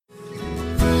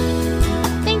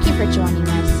for joining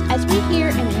us as we hear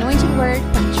an anointed word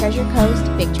from Treasure Coast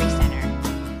Victory Center.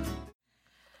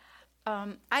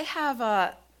 I have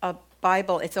a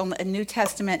Bible. It's only a New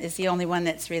Testament is the only one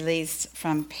that's released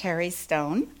from Perry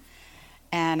Stone,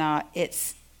 and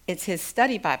it's his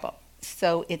study Bible.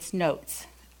 So it's notes,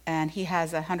 and he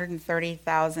has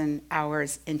 130,000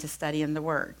 hours into studying the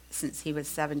Word since he was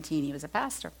 17. He was a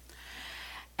pastor,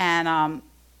 and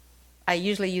I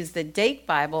usually use the Dake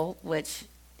Bible, which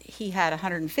he had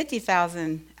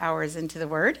 150,000 hours into the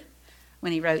Word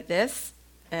when he wrote this,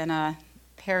 and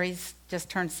Perry's just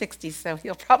turned 60, so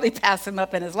he'll probably pass him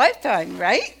up in his lifetime,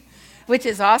 right? Which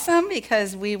is awesome,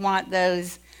 because we want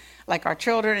those, like our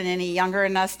children and any younger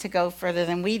than us, to go further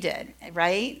than we did,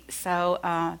 right? So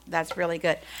that's really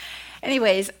good.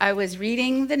 Anyways, I was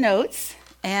reading the notes,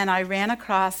 and I ran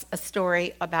across a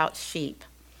story about sheep.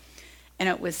 And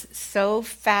it was so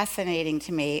fascinating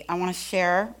to me. I want to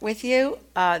share with you.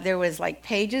 There was like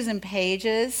pages and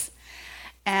pages.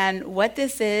 And what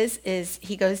this is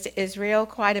he goes to Israel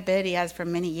quite a bit. He has for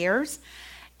many years.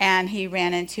 And he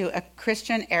ran into a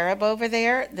Christian Arab over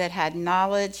there that had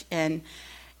knowledge and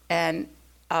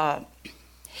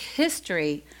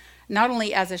history, not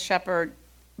only as a shepherd,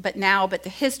 but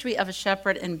the history of a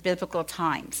shepherd in biblical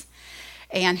times.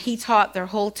 And he taught their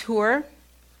whole tour,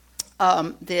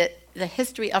 the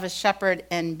history of a shepherd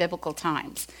in biblical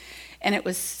times. And it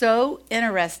was so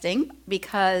interesting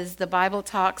because the Bible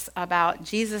talks about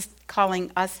Jesus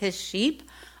calling us his sheep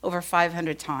over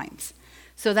 500 times.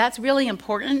 So that's really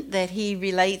important that he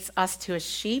relates us to a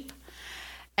sheep.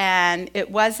 And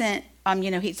it wasn't,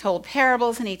 he told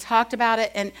parables and he talked about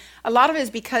it. And a lot of it is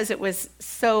because it was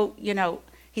so,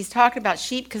 he's talking about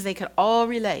sheep because they could all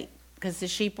relate. Because the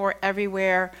sheep were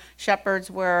everywhere,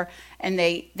 shepherds were, and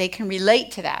they can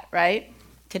relate to that, right?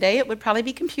 Today it would probably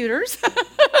be computers,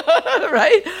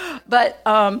 right? But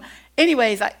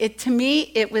anyways, to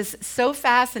me, it was so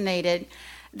fascinating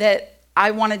that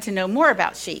I wanted to know more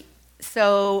about sheep.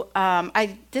 So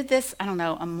I did this, a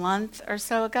month or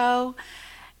so ago.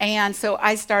 And so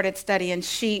I started studying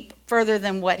sheep further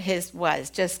than what his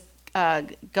was, just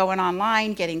going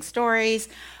online, getting stories,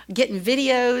 getting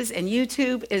videos, and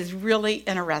YouTube is really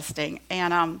interesting.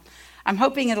 And I'm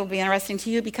hoping it'll be interesting to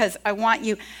you because I want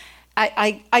you,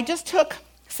 I just took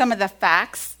some of the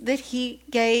facts that he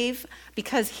gave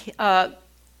because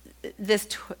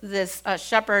this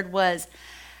shepherd was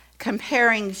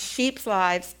comparing sheep's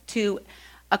lives to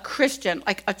a Christian,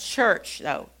 like a church,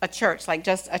 like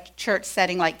just a church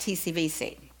setting like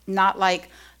TCVC, not like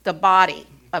the body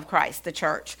of Christ, the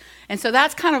church. And so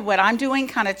that's kind of what I'm doing,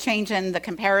 kind of changing the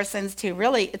comparisons to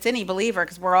really, it's any believer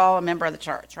because we're all a member of the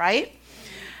church, right?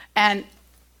 And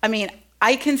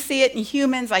I can see it in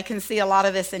humans. I can see a lot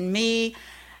of this in me.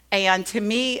 And to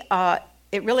me,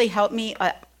 it really helped me.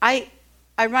 I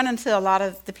run into a lot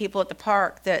of the people at the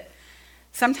park that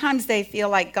sometimes they feel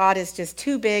like God is just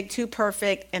too big, too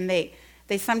perfect, and they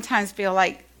sometimes feel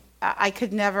like I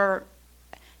could never,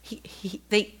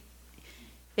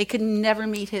 they could never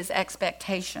meet his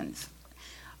expectations.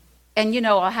 And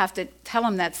I'll have to tell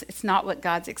them it's not what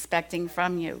God's expecting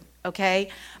from you, okay?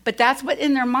 But that's what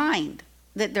in their mind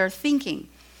that they're thinking.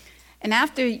 And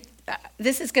after,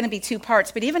 this is going to be 2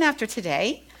 parts, but even after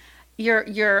today, you're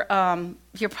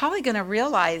probably going to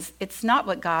realize it's not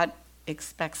what God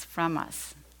expects from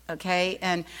us, okay?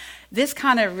 And this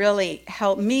kind of really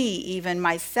helped me, even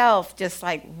myself, just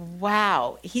like,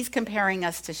 wow, he's comparing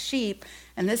us to sheep,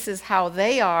 and this is how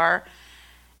they are,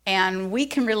 and we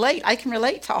can relate. I can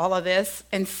relate to all of this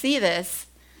and see this.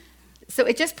 So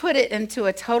it just put it into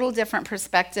a total different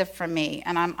perspective for me,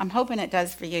 and I'm hoping it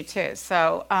does for you too.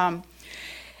 So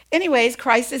anyways,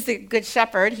 Christ is the good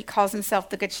shepherd. He calls himself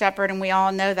the good shepherd, and we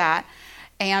all know that.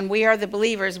 And we are the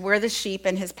believers. We're the sheep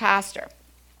and his pastor.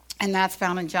 And that's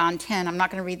found in John 10. I'm not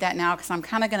going to read that now because I'm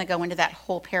kind of going to go into that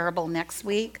whole parable next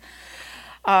week.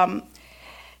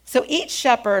 So each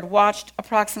shepherd watched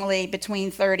approximately between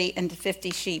 30 and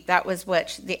 50 sheep. That was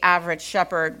what the average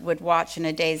shepherd would watch in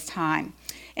a day's time.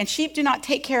 And sheep do not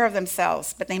take care of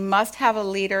themselves, but they must have a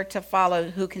leader to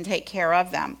follow who can take care of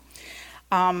them.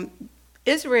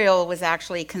 Israel was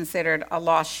actually considered a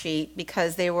lost sheep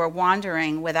because they were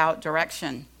wandering without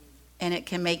direction. And it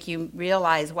can make you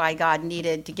realize why God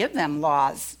needed to give them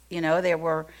laws. They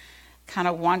were kind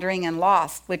of wandering and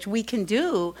lost, which we can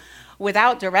do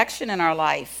without direction in our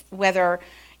life.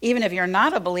 Even if you're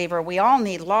not a believer, we all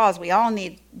need laws. We all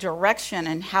need direction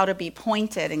and how to be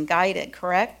pointed and guided,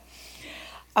 correct?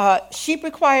 Sheep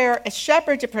require a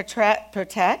shepherd to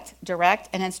protect, direct,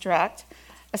 and instruct,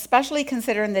 especially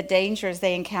considering the dangers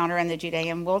they encounter in the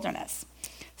Judean wilderness,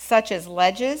 such as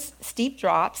ledges, steep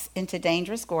drops into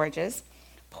dangerous gorges,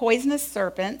 poisonous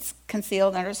serpents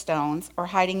concealed under stones or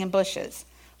hiding in bushes,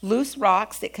 loose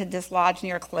rocks that could dislodge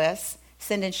near cliffs,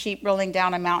 sending sheep rolling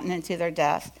down a mountain into their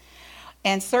death,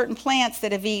 and certain plants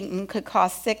that have eaten could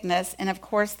cause sickness, and of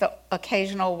course the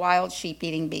occasional wild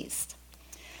sheep-eating beast.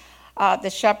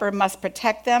 The shepherd must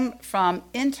protect them from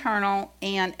internal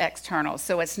and external.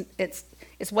 So it's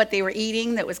what they were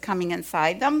eating that was coming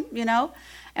inside them, you know.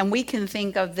 And we can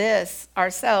think of this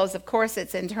ourselves. Of course,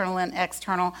 it's internal and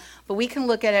external, but we can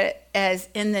look at it as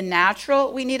in the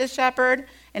natural, we need a shepherd,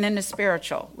 and in the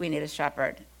spiritual, we need a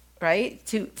shepherd, right?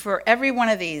 For every one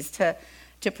of these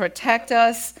to protect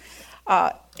us,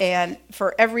 and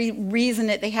for every reason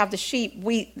that they have the sheep,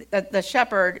 the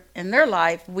shepherd in their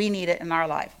life, we need it in our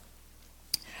life.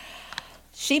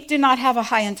 Sheep do not have a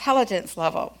high intelligence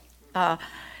level.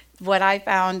 What I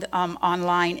found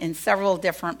online in several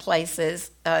different places,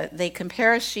 they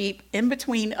compare a sheep in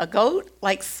between a goat,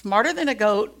 like smarter than a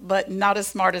goat, but not as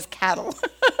smart as cattle.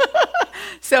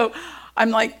 So I'm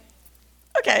like,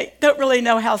 okay, don't really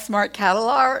know how smart cattle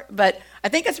are, but I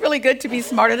think it's really good to be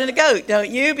smarter than a goat, don't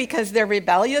you? Because they're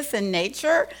rebellious in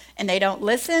nature and they don't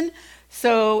listen.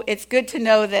 So it's good to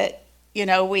know that, you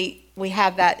know, we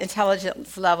have that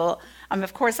intelligence level.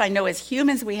 Of course, I know as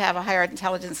humans we have a higher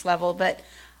intelligence level, but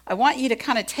I want you to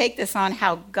kind of take this on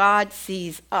how God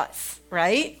sees us,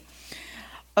 right?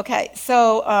 Okay,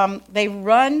 so they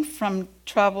run from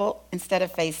trouble instead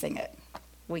of facing it.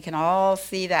 We can all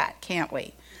see that, can't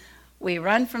we? We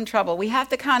run from trouble. We have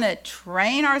to kind of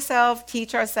train ourselves,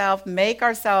 teach ourselves, make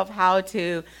ourselves how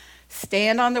to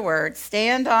stand on the word,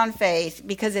 stand on faith,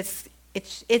 because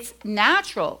it's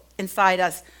natural inside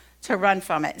us to run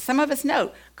from it. Some of us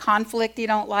know conflict you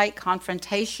don't like,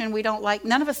 confrontation we don't like.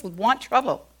 None of us want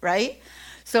trouble, right?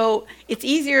 So it's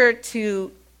easier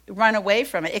to run away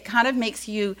from it. It kind of makes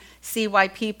you see why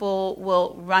people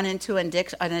will run into an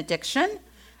addiction,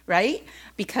 right?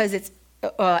 Because it's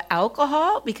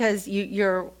alcohol, because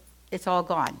it's all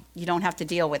gone. You don't have to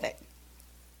deal with it,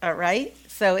 all right?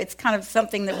 So it's kind of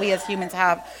something that we as humans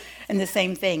have in the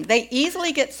same thing. They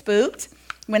easily get spooked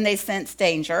when they sense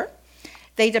danger.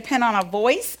 They depend on a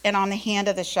voice and on the hand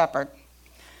of the shepherd.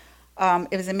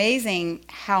 It was amazing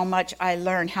how much I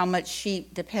learned, how much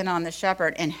sheep depend on the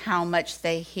shepherd and how much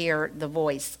they hear the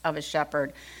voice of a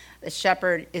shepherd. The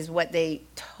shepherd is what they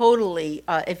totally,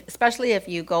 especially if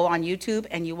you go on YouTube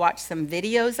and you watch some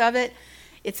videos of it,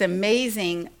 it's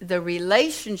amazing the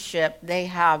relationship they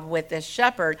have with the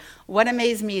shepherd. What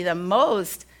amazed me the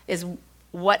most is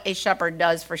what a shepherd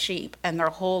does for sheep, and their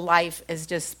whole life is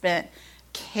just spent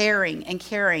caring,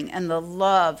 and the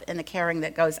love and the caring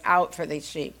that goes out for these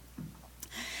sheep.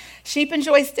 Sheep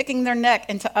enjoy sticking their neck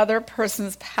into other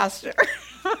person's pasture.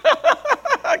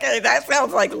 Okay, that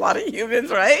sounds like a lot of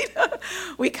humans, right?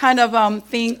 We kind of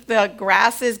think the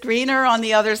grass is greener on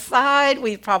the other side.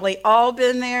 We've probably all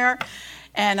been there.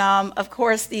 And of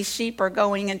course, these sheep are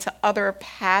going into other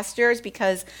pastures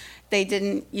because they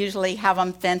didn't usually have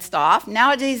them fenced off.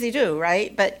 Nowadays they do,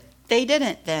 right? But they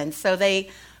didn't then. So they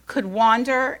could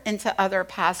wander into other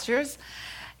pastures,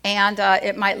 and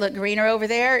it might look greener over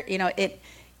there. You know,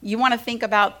 you want to think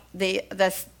about the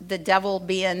devil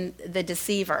being the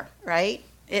deceiver, right?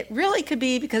 It really could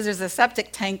be because there's a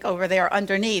septic tank over there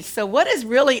underneath. So what is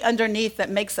really underneath that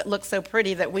makes it look so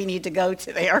pretty that we need to go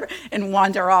to there and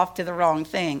wander off to the wrong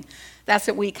thing? That's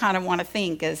what we kind of want to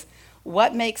think is,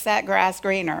 what makes that grass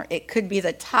greener? It could be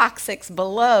the toxics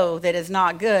below that is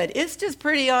not good. It's just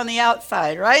pretty on the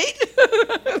outside, right?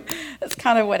 That's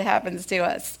kind of what happens to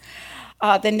us.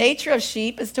 The nature of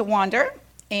sheep is to wander,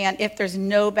 and if there's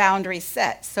no boundaries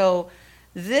set. So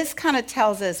this kind of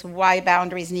tells us why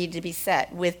boundaries need to be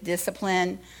set with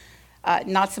discipline.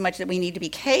 Not so much that we need to be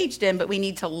caged in, but we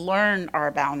need to learn our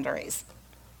boundaries.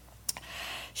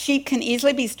 Sheep can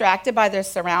easily be distracted by their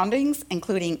surroundings,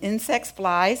 including insects,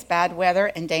 flies, bad weather,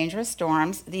 and dangerous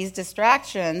storms. These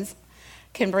distractions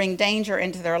can bring danger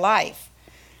into their life.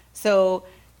 So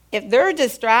if they're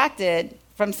distracted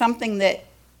from something that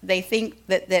they think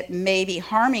that may be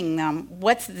harming them,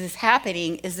 what's this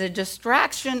happening is the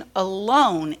distraction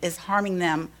alone is harming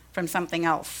them from something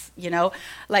else, you know?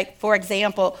 Like, for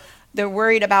example, they're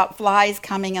worried about flies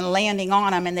coming and landing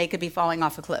on them, and they could be falling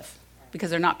off a cliff because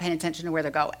they're not paying attention to where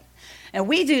they're going. And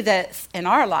we do this in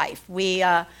our life. We,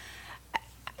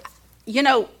 you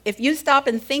know, if you stop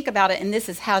and think about it, and this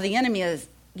is how the enemy is,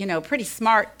 you know, pretty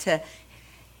smart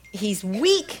he's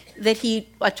weak that he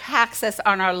attacks us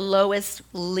on our lowest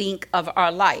link of our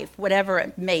life, whatever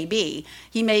it may be.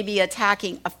 He may be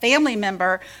attacking a family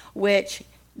member, which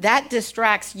that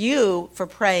distracts you for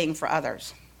praying for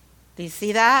others. Do you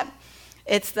see that?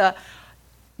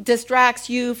 Distracts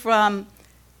you from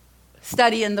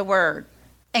studying the Word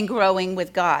and growing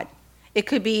with God. It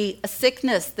could be a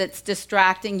sickness that's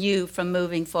distracting you from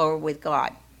moving forward with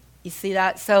God. You see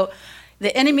that? So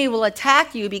the enemy will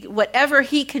attack you, whatever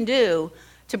he can do,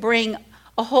 to bring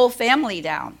a whole family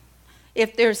down.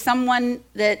 If there's someone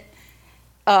that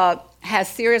has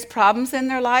serious problems in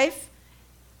their life,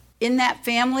 in that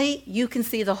family, you can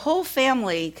see the whole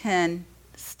family can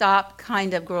stop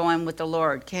kind of growing with the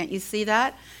Lord. Can't you see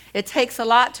that? It takes a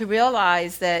lot to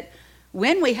realize that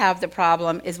when we have the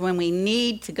problem is when we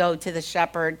need to go to the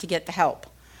shepherd to get the help.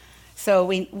 So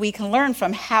we can learn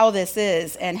from how this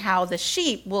is and how the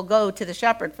sheep will go to the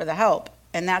shepherd for the help.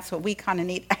 And that's what we kind of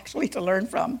need actually to learn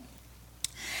from.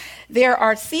 There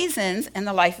are seasons in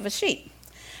the life of a sheep.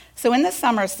 So in the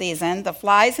summer season, the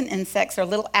flies and insects are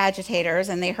little agitators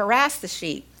and they harass the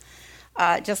sheep.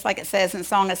 Just like it says in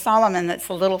Song of Solomon, that's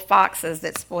the little foxes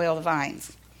that spoil the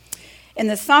vines. In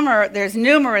the summer, there's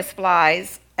numerous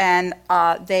flies, and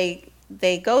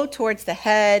they go towards the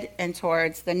head and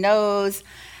towards the nose,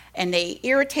 and they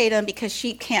irritate them because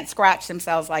sheep can't scratch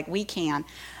themselves like we can.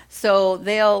 So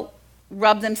they'll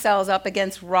rub themselves up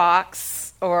against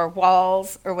rocks or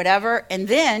walls or whatever, and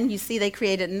then you see they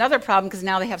created another problem because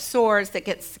now they have sores that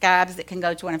get scabs that can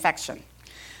go to an infection.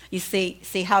 You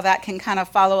see how that can kind of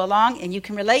follow along, and you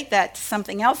can relate that to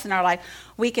something else in our life.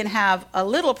 We can have a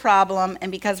little problem,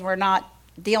 and because we're not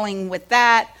dealing with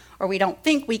that, or we don't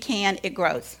think we can, it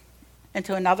grows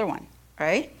into another one,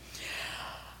 right?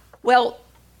 Well,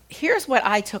 here's what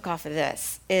I took off of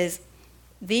this, is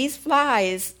these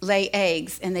flies lay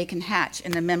eggs, and they can hatch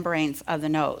in the membranes of the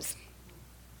nose.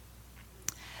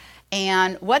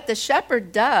 And what the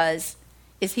shepherd does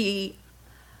is he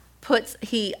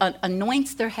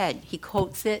anoints their head. He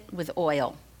coats it with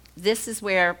oil. This is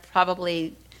where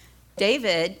probably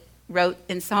David wrote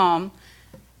in Psalm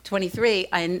 23,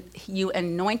 you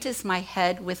anointest my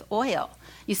head with oil.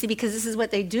 You see, because this is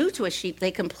what they do to a sheep.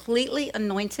 They completely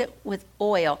anoint it with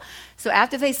oil. So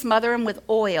after they smother them with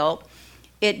oil,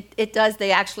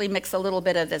 they actually mix a little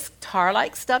bit of this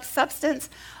tar-like substance,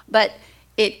 but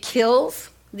it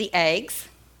kills the eggs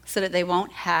so that they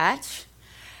won't hatch.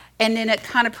 And then it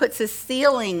kind of puts a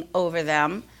sealing over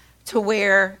them to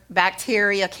where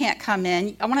bacteria can't come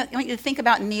in. I want you to think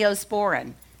about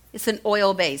Neosporin. It's an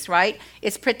oil base, right?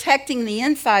 It's protecting the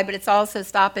inside, but it's also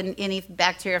stopping any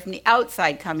bacteria from the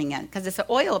outside coming in because it's an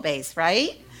oil base,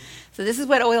 right? So this is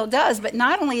what oil does. But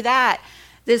not only that,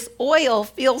 this oil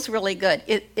feels really good.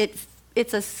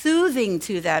 It's a soothing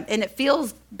to them, and it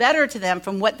feels better to them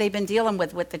from what they've been dealing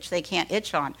with which they can't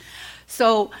itch on.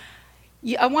 So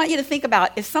I want you to think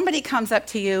about if somebody comes up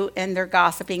to you and they're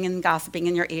gossiping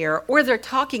in your ear, or they're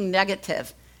talking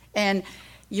negative, and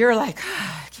you're like,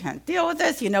 I can't deal with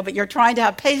this, but you're trying to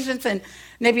have patience, and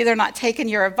maybe they're not taking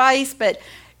your advice, but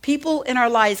people in our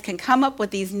lives can come up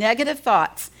with these negative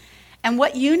thoughts. And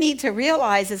what you need to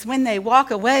realize is when they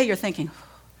walk away, you're thinking,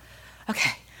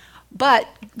 okay. But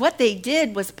what they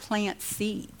did was plant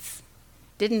seeds,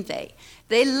 didn't they?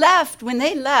 When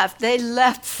they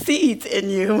left seeds in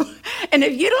you. And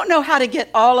if you don't know how to get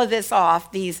all of this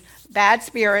off, these bad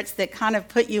spirits that kind of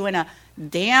put you in a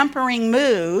dampering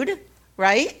mood,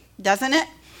 right? Doesn't it?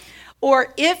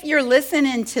 Or if you're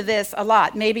listening to this a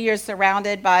lot, maybe you're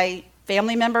surrounded by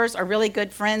family members or really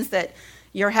good friends that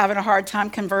you're having a hard time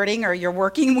converting or you're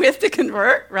working with to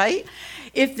convert, right?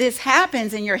 If this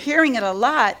happens and you're hearing it a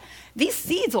lot, these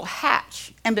seeds will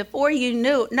hatch. And before you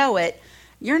know it,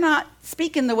 you're not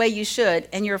speaking the way you should,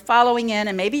 and you're following in,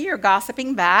 and maybe you're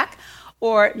gossiping back,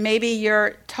 or maybe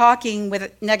you're talking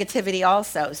with negativity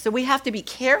also. So we have to be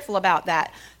careful about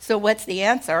that. So what's the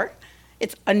answer?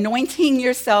 It's anointing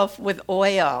yourself with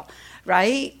oil,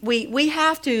 right? We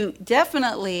have to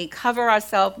definitely cover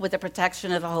ourselves with the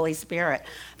protection of the Holy Spirit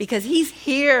because he's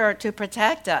here to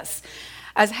protect us.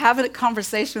 I was having a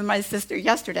conversation with my sister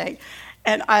yesterday,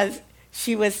 and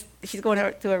she's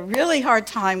going through a really hard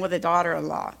time with a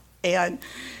daughter-in-law. And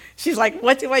she's like,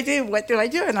 what do I do? What do I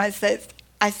do? And I said,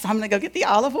 I'm going to go get the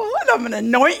olive oil, and I'm going to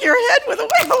anoint your head with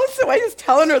oil. So I was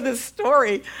telling her this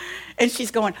story, and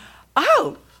she's going,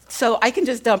 oh, so I can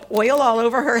just dump oil all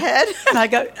over her head? And I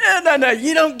go, no,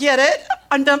 you don't get it.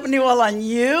 I'm dumping the oil on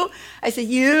you. I said,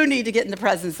 you need to get in the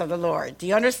presence of the Lord. Do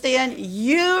you understand?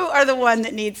 You are the one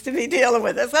that needs to be dealing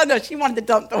with this. Oh, no, she wanted to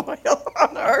dump the oil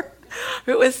on her.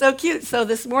 It was so cute. So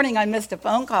this morning I missed a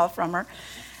phone call from her,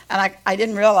 and I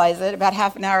didn't realize it. About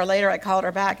half an hour later, I called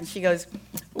her back, and she goes,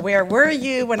 where were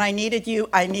you when I needed you?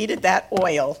 I needed that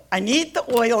oil. I need the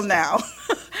oil now.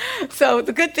 So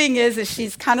the good thing is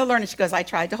she's kind of learning. She goes, I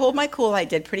tried to hold my cool. I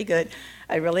did pretty good.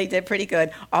 I really did pretty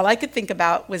good. All I could think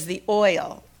about was the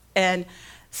oil. And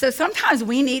So sometimes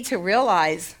we need to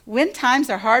realize when times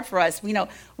are hard for us,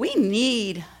 we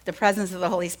need the presence of the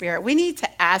Holy Spirit. We need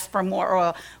to ask for more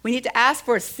oil. We need to ask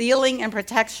for sealing and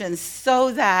protection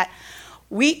so that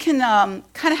we can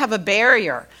kind of have a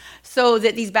barrier so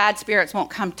that these bad spirits won't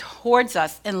come towards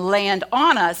us and land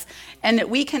on us, and that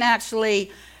we can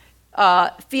actually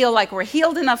feel like we're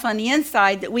healed enough on the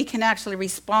inside that we can actually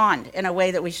respond in a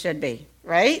way that we should be,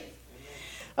 right?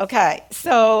 Okay,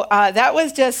 so that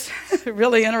was just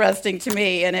really interesting to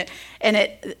me,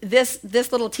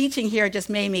 this little teaching here just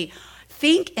made me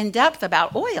think in depth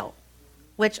about oil,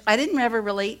 which I didn't ever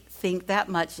really think that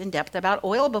much in depth about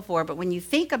oil before. But when you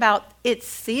think about it,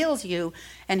 seals you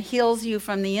and heals you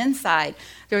from the inside.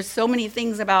 There's so many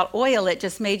things about oil. It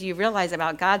just made you realize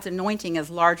about God's anointing is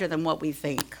larger than what we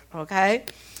think. Okay,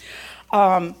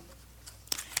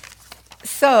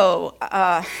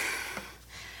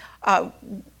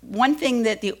 one thing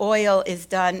that the oil is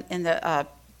done in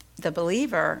the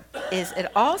believer is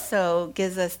it also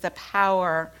gives us the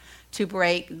power to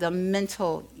break the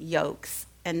mental yokes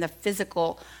and the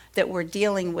physical that we're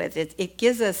dealing with. It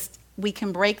gives us, we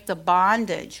can break the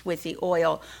bondage with the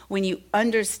oil when you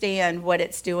understand what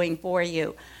it's doing for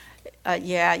you.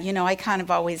 I kind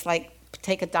of always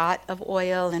take a dot of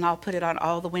oil and I'll put it on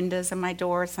all the windows of my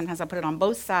door. Sometimes I'll put it on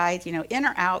both sides, in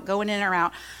or out, going in or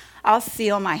out. I'll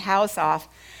seal my house off.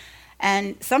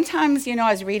 And sometimes,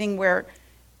 I was reading where,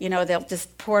 they'll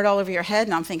just pour it all over your head,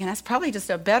 and I'm thinking that's probably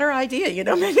just a better idea,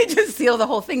 maybe just seal the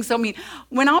whole thing. So,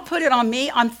 when I'll put it on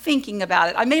me, I'm thinking about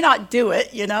it. I may not do it,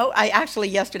 I actually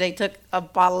yesterday took a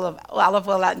bottle of olive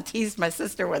oil out and teased my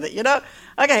sister with it,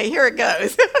 Okay, here it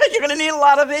goes. You're going to need a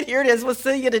lot of it. Here it is. We'll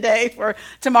see you today for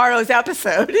tomorrow's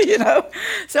episode,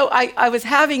 So I was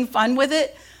having fun with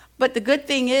it, but the good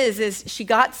thing is she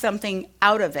got something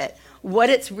out of it, what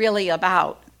it's really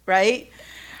about, right?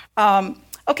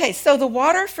 Okay, so the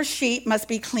water for sheep must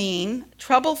be clean,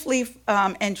 trouble-free,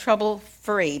 and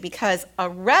trouble-free, because a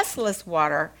restless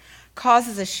water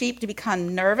causes a sheep to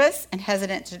become nervous and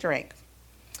hesitant to drink.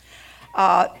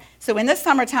 So in the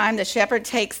summertime, the shepherd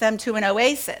takes them to an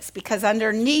oasis, because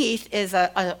underneath is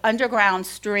an underground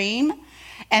stream,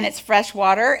 and it's fresh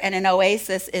water, and an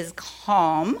oasis is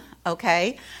calm,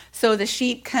 okay? So the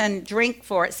sheep can drink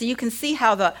for it. So you can see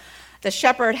how the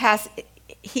shepherd has...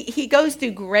 He goes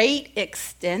through great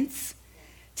extents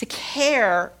to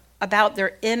care about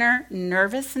their inner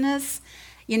nervousness.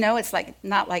 It's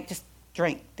not like just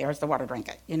drink, there's the water, drink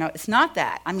it. It's not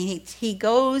that. I mean, he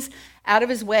goes out of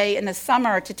his way in the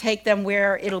summer to take them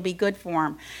where it'll be good for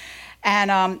them.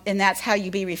 And that's how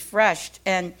you be refreshed.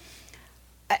 And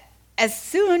as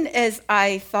soon as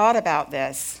I thought about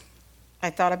this,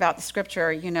 I thought about the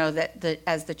scripture, that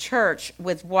as the church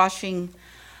with washing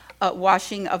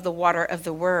of the water of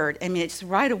the word. I mean, it's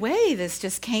right away, this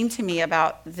just came to me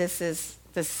about this is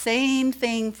the same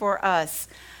thing for us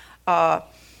of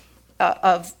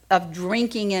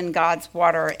drinking in God's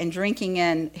water and drinking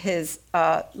in his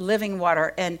living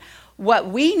water. And what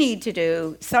we need to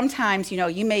do, sometimes,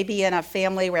 you may be in a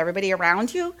family where everybody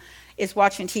around you is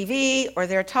watching TV or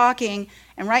they're talking,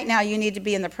 and right now you need to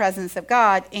be in the presence of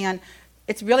God, and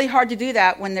it's really hard to do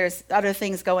that when there's other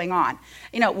things going on.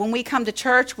 When we come to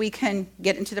church, we can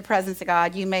get into the presence of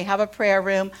God. You may have a prayer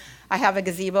room. I have a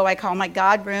gazebo I call my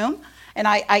God room, and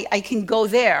I can go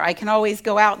there. I can always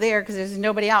go out there because there's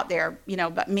nobody out there,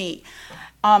 but me.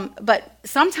 But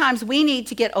sometimes we need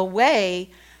to get away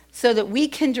so that we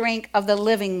can drink of the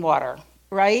living water,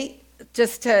 right?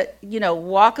 Just to,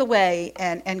 walk away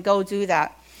and go do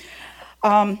that.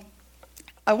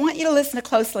 I want you to listen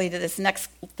closely to this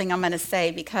next thing I'm going to say,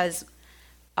 because,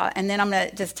 and then I'm going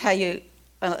to just tell you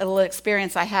a little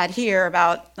experience I had here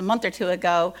about a month or two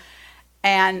ago.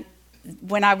 And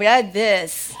when I read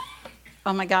this,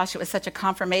 oh my gosh, it was such a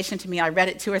confirmation to me. I read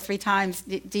it 2 or 3 times.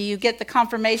 Do you get the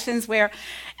confirmations where,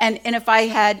 and if I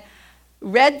had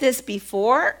read this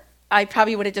before, I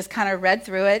probably would have just kind of read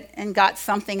through it and got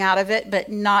something out of it, but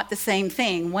not the same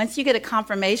thing. Once you get a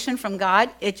confirmation from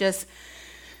God,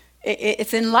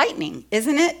 it's enlightening,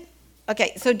 isn't it?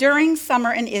 Okay, so during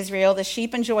summer in Israel, the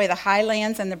sheep enjoy the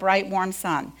highlands and the bright, warm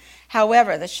sun.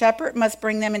 However, the shepherd must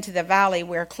bring them into the valley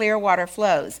where clear water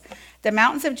flows. The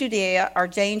mountains of Judea are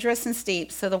dangerous and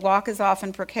steep, so the walk is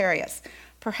often precarious.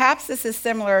 Perhaps this is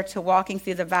similar to walking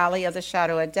through the valley of the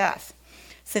shadow of death,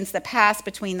 since the pass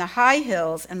between the high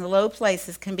hills and the low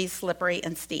places can be slippery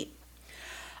and steep.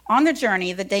 On the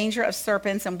journey, the danger of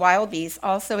serpents and wild beasts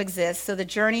also exists, so the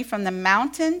journey from the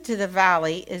mountain to the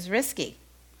valley is risky.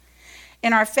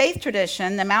 In our faith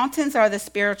tradition, the mountains are the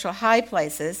spiritual high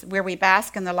places where we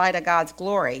bask in the light of God's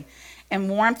glory and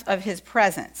warmth of his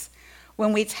presence.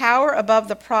 When we tower above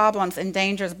the problems and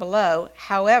dangers below,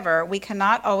 however, we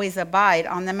cannot always abide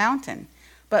on the mountain,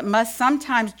 but must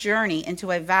sometimes journey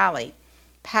into a valley,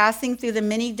 passing through the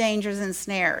many dangers and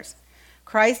snares.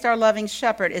 Christ, our loving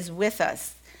shepherd, is with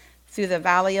us through the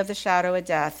valley of the shadow of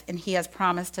death, and he has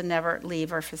promised to never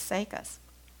leave or forsake us.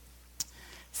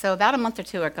 So about a month or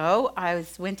two ago, I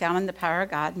went down in the power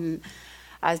of God, and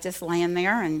I was just laying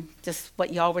there, and just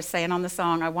what y'all were saying on the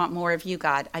song, I want more of you,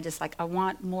 God. I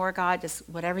want more, God, just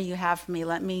whatever you have for me,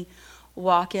 let me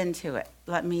walk into it.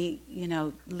 Let me,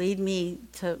 lead me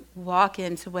to walk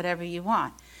into whatever you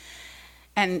want.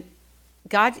 And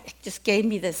God just gave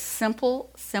me this simple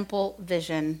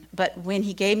vision, but when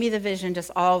he gave me the vision,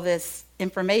 just all this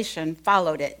information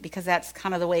followed it, because that's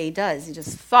kind of the way he does.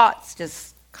 Thoughts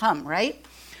just come, right?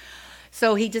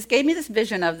 So he just gave me this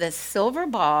vision of this silver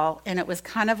ball, and it was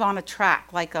kind of on a track,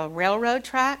 like a railroad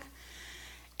track.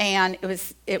 And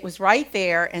it was right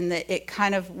there, and it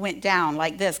kind of went down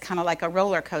like this, kind of like a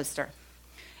roller coaster.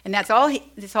 And that's all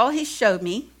he showed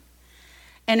me.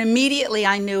 And immediately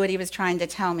I knew what he was trying to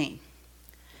tell me.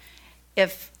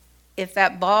 If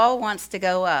that ball wants to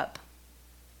go up,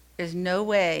 there's no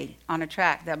way on a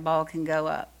track that ball can go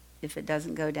up if it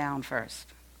doesn't go down first.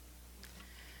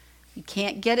 You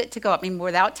can't get it to go up,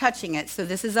 without touching it. So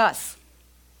this is us.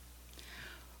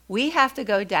 We have to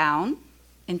go down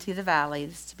into the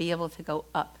valleys to be able to go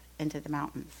up into the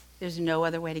mountains. There's no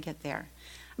other way to get there.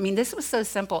 This was so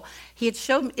simple. He had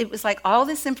showed me, it was like all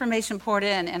this information poured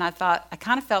in, and I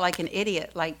kind of felt like an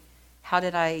idiot. Like, how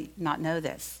did I not know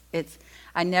this?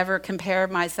 I never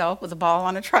compared myself with a ball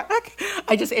on a track.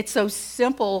 It's so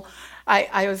simple.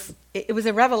 It was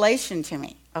a revelation to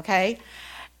me, okay?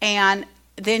 And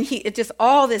then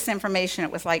all this information,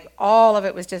 it was like all of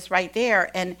it was just right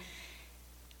there. And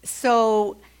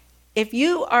so if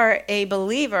you are a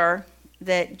believer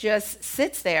that just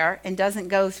sits there and doesn't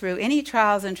go through any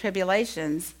trials and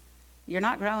tribulations, you're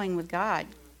not growing with God,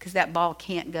 because that ball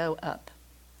can't go up.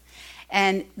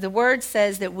 And the word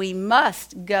says that we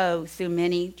must go through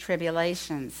many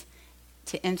tribulations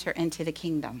to enter into the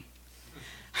kingdom.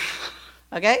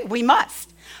 Okay, we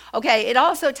must. Okay, it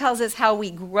also tells us how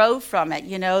we grow from it,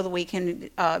 that we can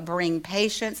bring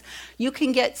patience. You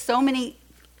can get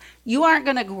you aren't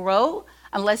going to grow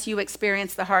unless you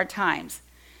experience the hard times.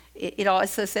 It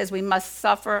also says we must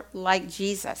suffer like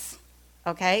Jesus.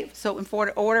 Okay, so in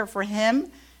order for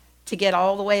him to get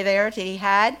all the way there he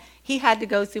had to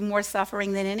go through more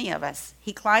suffering than any of us.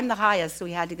 He climbed the highest, so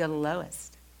he had to go the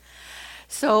lowest.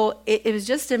 So it was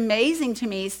just amazing to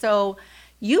me. So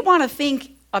you want to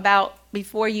think about,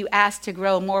 before you ask to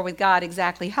grow more with God,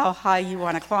 exactly how high you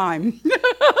want to climb.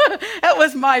 That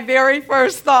was my very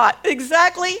first thought.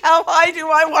 Exactly how high do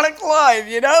I want to climb,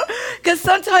 Because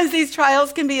sometimes these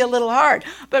trials can be a little hard.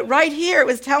 But right here it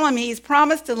was telling me he's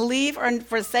promised to leave or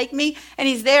forsake me, and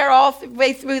he's there all the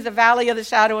way through the valley of the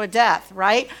shadow of death,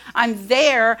 right? I'm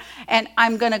there, and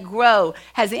I'm going to grow.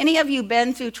 Has any of you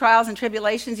been through trials and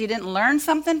tribulations you didn't learn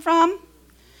something from?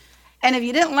 And if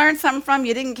you didn't learn something from,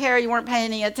 you didn't care, you weren't paying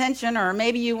any attention, or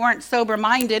maybe you weren't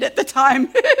sober-minded at the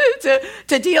time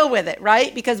to deal with it,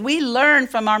 right? Because we learn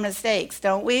from our mistakes,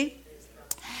 don't we?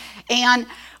 And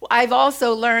I've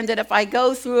also learned that if I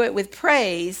go through it with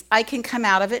praise, I can come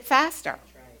out of it faster.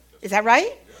 Is that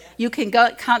right? You can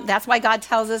come. That's why God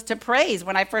tells us to praise.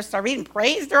 When I first started reading,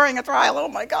 praise during a trial. Oh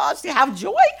my gosh, you have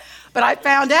joy. But I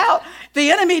found out the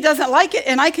enemy doesn't like it,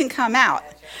 and I can come out.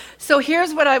 So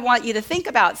here's what I want you to think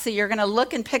about. So you're going to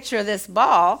look and picture this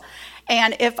ball.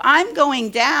 And if I'm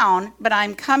going down, but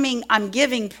I'm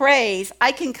giving praise,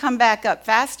 I can come back up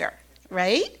faster,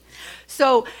 right?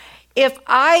 So if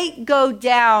I go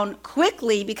down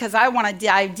quickly because I want to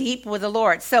dive deep with the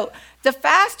Lord. So the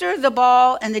faster the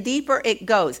ball and the deeper it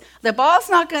goes. The ball's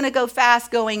not going to go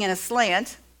fast going in a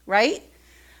slant, right?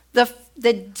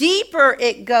 The deeper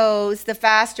it goes, the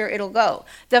faster it'll go.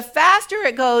 The faster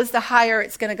it goes, the higher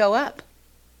it's going to go up.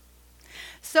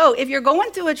 So if you're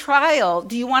going through a trial,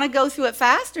 do you want to go through it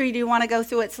fast, or do you want to go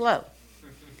through it slow?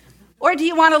 Or do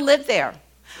you want to live there?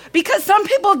 Because some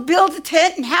people build a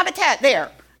tent and habitat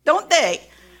there, don't they?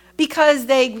 Because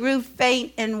they grew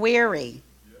faint and weary,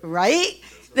 right?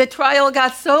 The trial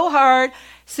got so hard,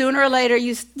 sooner or later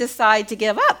you decide to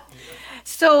give up.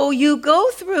 So you go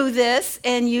through this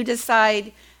and you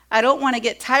decide, I don't want to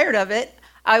get tired of it.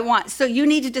 So you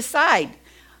need to decide.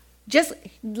 Just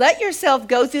let yourself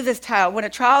go through this trial. When a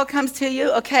trial comes to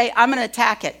you, okay, I'm going to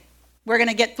attack it. We're going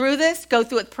to get through this, go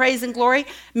through it with praise and glory,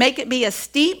 make it be a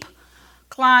steep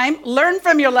climb, learn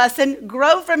from your lesson,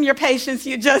 grow from your patience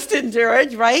you just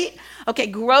endured, right? Okay,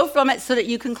 grow from it so that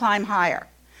you can climb higher.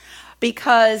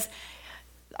 Because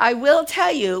I will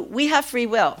tell you, we have free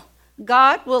will.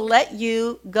 God will let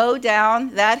you go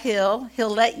down that hill. He'll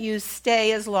let you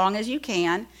stay as long as you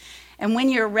can. And when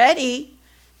you're ready,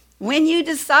 when you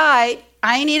decide,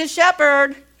 I need a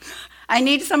shepherd, I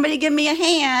need somebody to give me a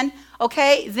hand,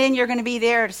 okay, then you're going to be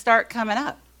there to start coming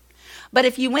up. But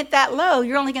if you went that low,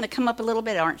 you're only going to come up a little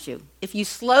bit, aren't you? If you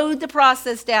slowed the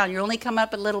process down, you're only coming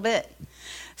up a little bit.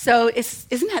 So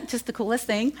isn't that just the coolest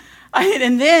thing?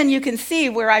 And then you can see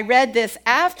where I read this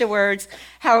afterwards,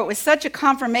 how it was such a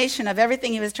confirmation of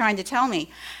everything he was trying to tell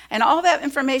me. And all that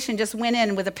information just went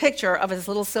in with a picture of his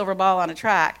little silver ball on a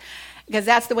track, because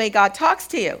that's the way God talks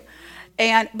to you.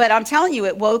 But I'm telling you,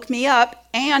 it woke me up,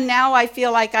 and now I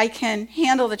feel like I can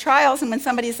handle the trials. And when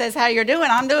somebody says, how you're doing,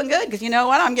 I'm doing good, because you know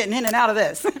what? I'm getting in and out of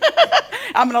this.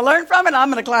 I'm going to learn from it, I'm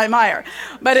going to climb higher.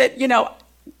 But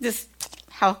just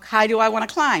how high do I want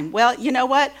to climb? Well, you know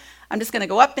what? I'm just going to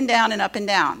go up and down and up and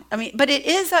down. But it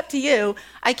is up to you.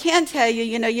 I can tell you,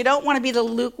 you don't want to be the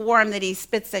lukewarm that he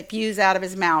spits that fuse out of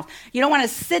his mouth. You don't want to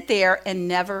sit there and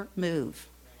never move.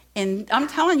 And I'm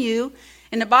telling you,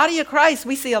 in the body of Christ,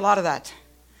 we see a lot of that,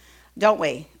 don't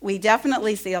we? We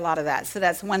definitely see a lot of that. So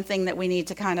that's one thing that we need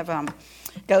to kind of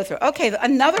go through. Okay,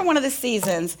 another one of the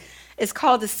seasons is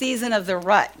called the season of the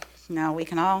rut. Now, we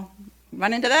can all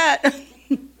run into that.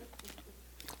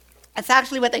 That's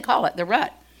actually what they call it, the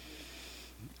rut.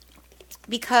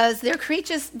 Because they're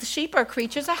creatures, the sheep are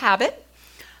creatures of habit.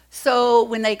 So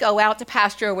when they go out to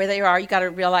pasture where they are, you got to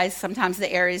realize sometimes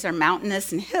the areas are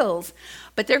mountainous and hills,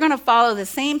 but they're going to follow the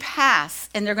same paths,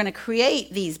 and they're going to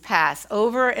create these paths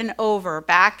over and over,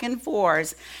 back and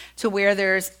forth, to where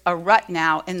there's a rut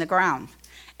now in the ground.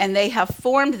 And they have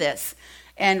formed this.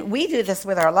 And we do this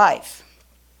with our life.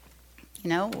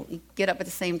 We get up at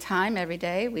the same time every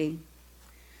day. We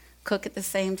cook at the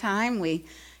same time. We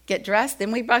get dressed,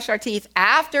 then we brush our teeth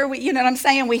after we, you know what I'm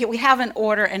saying? We have an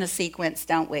order and a sequence,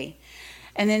 don't we?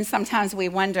 And then sometimes we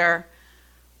wonder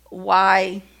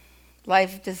why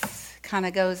life just kind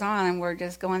of goes on and we're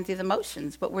just going through the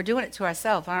motions, but we're doing it to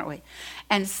ourselves, aren't we?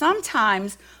 And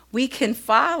sometimes we can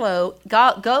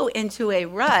go into a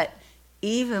rut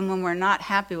even when we're not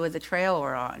happy with the trail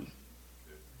we're on.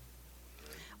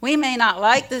 We may not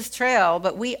like this trail,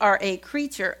 but we are a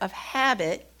creature of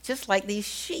habit, just like these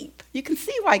sheep. You can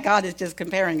see why God is just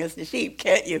comparing us to sheep,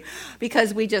 can't you?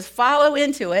 Because we just follow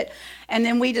into it, and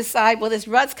then we decide, well, this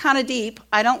rut's kind of deep.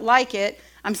 I don't like it.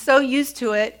 I'm so used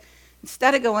to it.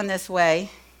 Instead of going this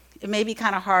way, it may be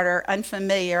kind of harder,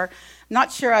 unfamiliar.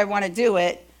 Not sure I want to do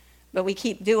it, but we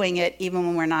keep doing it even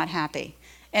when we're not happy.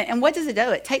 And what does it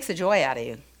do? It takes the joy out of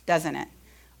you, doesn't it?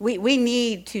 We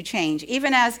need to change.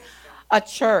 Even as a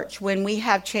church, when we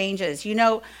have changes,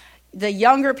 the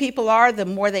younger people are, the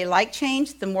more they like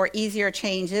change, the more easier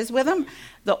change is with them.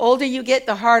 The older you get,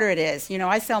 the harder it is.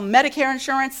 I sell Medicare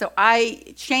insurance, so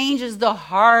change is the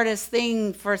hardest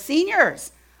thing for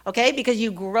seniors, okay? Because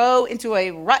you grow into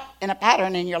a rut and a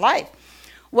pattern in your life.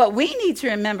 What we need to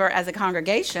remember as a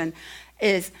congregation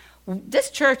is this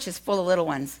church is full of little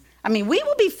ones. We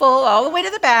will be full all the way to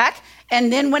the back,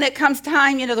 and then when it comes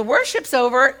time, the worship's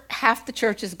over, half the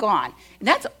church is gone. And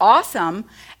that's awesome.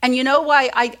 And you know why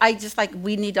I just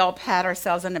we need to all pat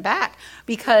ourselves on the back?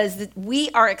 Because we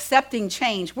are accepting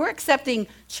change. We're accepting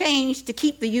change to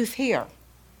keep the youth here,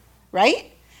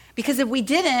 right? Because if we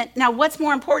didn't, now what's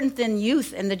more important than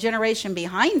youth and the generation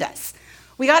behind us?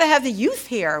 We got to have the youth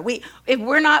here. If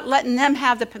we're not letting them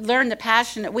learn the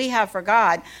passion that we have for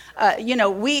God,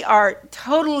 we are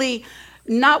totally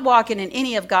not walking in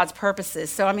any of God's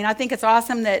purposes. So, I think it's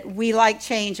awesome that we like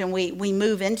change and we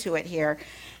move into it here.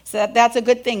 So that's a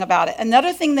good thing about it.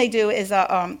 Another thing they do is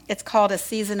it's called a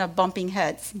season of bumping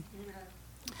heads.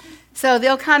 So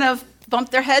they'll kind of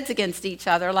bump their heads against each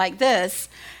other like this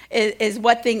is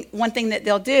one thing that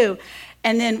they'll do.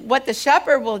 And then what the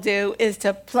shepherd will do is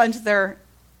to plunge their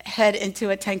head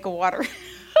into a tank of water.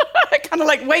 Kind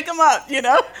of wake them up,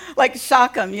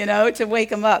 shock them, to wake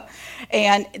them up.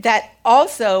 And that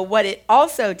also, what it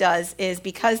also does is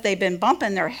because they've been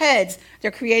bumping their heads,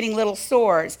 they're creating little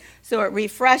sores. So it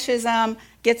refreshes them,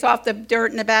 gets off the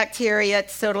dirt and the bacteria,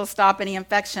 so it'll stop any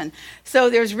infection. So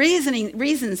there's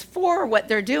reasons for what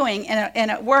they're doing,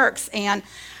 and it works. And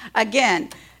again,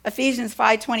 Ephesians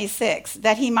 5:26,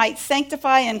 that he might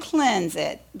sanctify and cleanse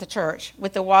it, the church,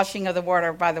 with the washing of the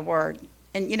water by the word.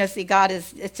 And, see,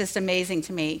 it's just amazing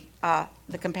to me,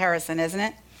 the comparison, isn't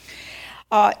it?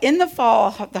 In the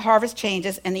fall, the harvest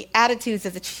changes, and the attitudes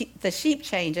of the sheep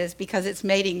changes because it's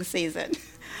mating season.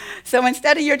 So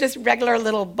instead of your just regular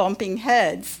little bumping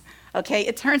heads, Okay,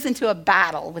 it turns into a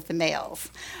battle with the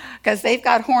males because they've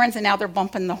got horns and now they're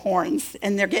bumping the horns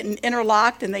and they're getting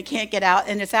interlocked and they can't get out,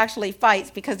 and it's actually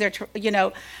fights because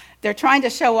they're trying to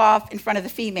show off in front of the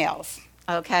females.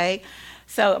 Okay,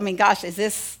 so I mean, gosh, is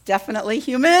this definitely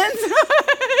humans?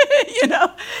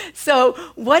 So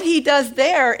what he does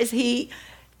there is he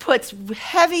puts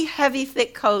heavy,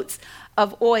 thick coats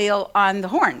of oil on the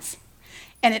horns,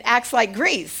 and it acts like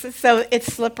grease, so it's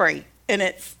slippery. And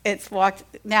it's walked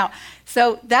now.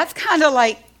 So that's kind of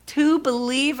like two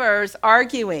believers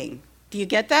arguing. Do you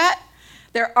get that?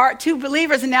 There are two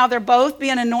believers, and now they're both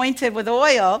being anointed with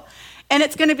oil. And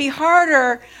it's going to be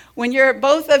harder when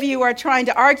both of you are trying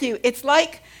to argue. It's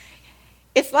like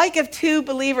if two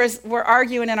believers were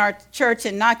arguing in our church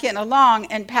and not getting along,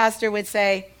 and pastor would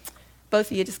say,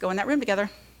 both of you just go in that room together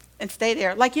and stay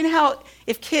there. Like, you know how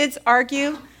if kids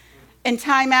argue and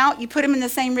time out, you put them in the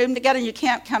same room together and you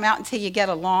can't come out until you get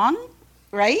along,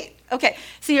 right? Okay,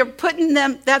 so you're putting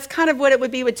them, that's kind of what it would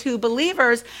be with two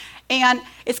believers, and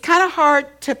it's kind of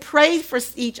hard to pray for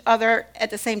each other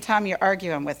at the same time you're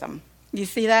arguing with them. You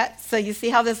see that? So you see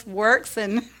how this works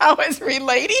and how it's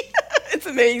relating? It's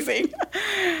amazing.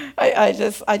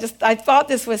 I thought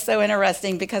this was so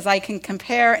interesting because I can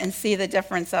compare and see the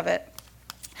difference of it.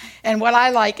 And what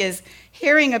I like is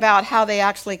hearing about how they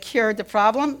actually cured the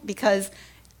problem, because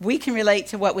we can relate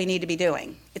to what we need to be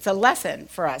doing. It's a lesson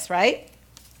for us, right?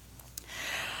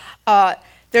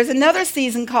 There's another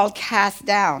season called cast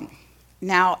down.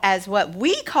 Now, as what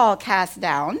we call cast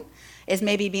down is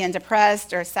maybe being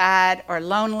depressed or sad or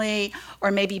lonely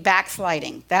or maybe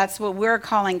backsliding. That's what we're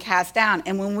calling cast down.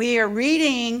 And when we are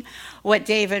reading what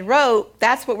David wrote,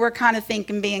 that's what we're kind of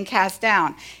thinking being cast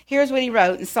down. Here's what he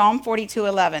wrote in Psalm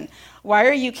 42:11. Why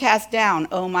are you cast down,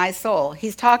 O my soul?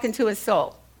 He's talking to his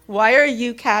soul. Why are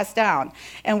you cast down?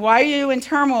 And why are you in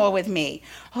turmoil with me?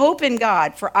 Hope in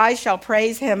God, for I shall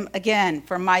praise him again,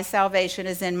 for my salvation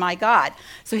is in my God.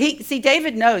 So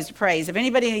David knows to praise.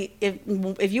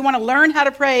 If you want to learn how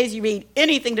to praise, you read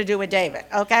anything to do with David,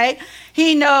 okay?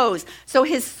 He knows. So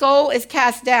his soul is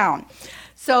cast down.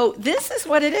 So this is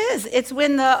what it is. It's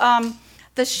when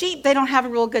the sheep, they don't have a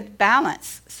real good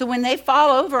balance. So when they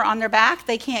fall over on their back,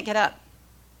 they can't get up.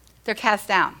 They're cast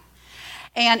down.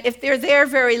 And if they're there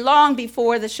very long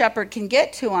before the shepherd can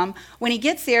get to them, when he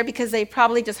gets there, because they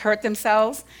probably just hurt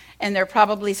themselves, and they're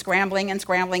probably scrambling and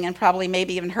probably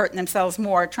maybe even hurting themselves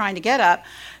more trying to get up.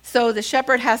 So the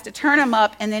shepherd has to turn them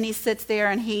up, and then he sits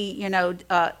there and he,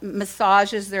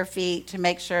 massages their feet to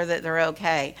make sure that they're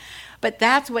okay. But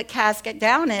that's what cast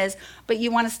down is. But you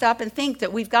want to stop and think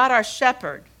that we've got our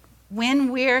shepherd.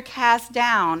 When we're cast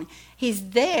down, he's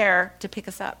there to pick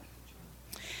us up.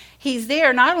 He's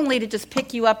there not only to just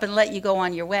pick you up and let you go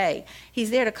on your way.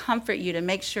 He's there to comfort you, to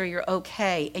make sure you're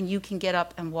okay and you can get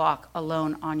up and walk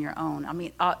alone on your own. I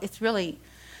mean, it's really,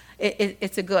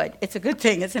 it's a good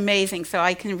thing. It's amazing. So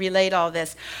I can relate all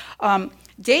this.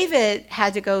 David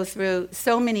had to go through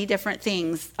so many different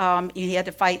things. He had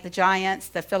to fight the giants,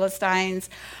 the Philistines.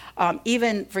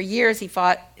 Even for years, he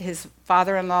fought his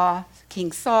father-in-law,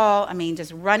 King Saul. I mean,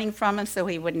 just running from him so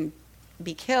he wouldn't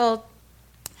be killed.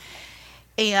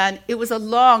 And it was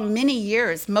many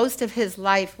years. Most of his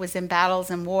life was in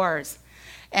battles and wars.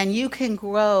 And you can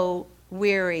grow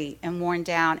weary and worn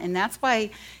down. And that's why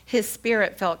his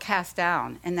spirit felt cast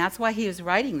down. And that's why he was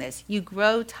writing this. You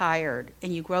grow tired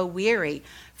and you grow weary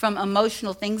from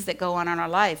emotional things that go on in our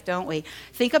life, don't we?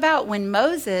 Think about when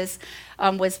Moses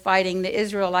was fighting the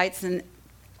Israelites and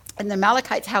the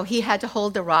Amalekites, how he had to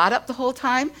hold the rod up the whole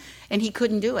time, and he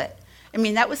couldn't do it. I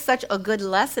mean, that was such a good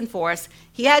lesson for us.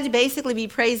 He had to basically be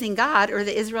praising God, or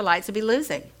the Israelites would be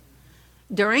losing.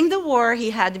 During the war,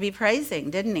 he had to be praising,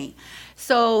 didn't he?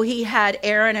 So he had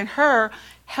Aaron and Hur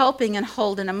helping and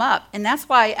holding him up. And that's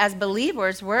why, as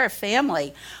believers, we're a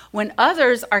family. When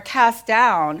others are cast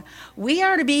down, we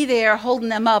are to be there holding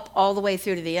them up all the way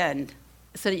through to the end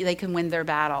so that they can win their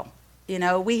battle.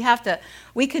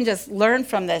 We can just learn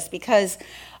from this, because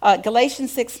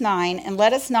Galatians 6:9, and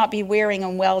let us not be weary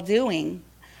in well-doing,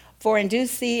 for in due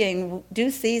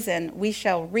season we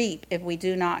shall reap if we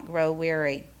do not grow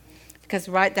weary. Because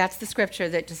that's the scripture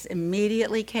that just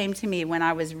immediately came to me when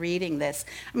I was reading this.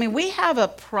 I mean, we have a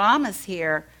promise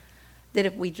here that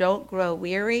if we don't grow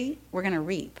weary, we're going to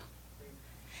reap.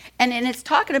 And it's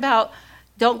talking about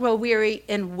don't grow weary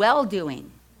in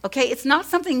well-doing. Okay, it's not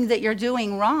something that you're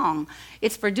doing wrong.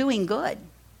 It's for doing good.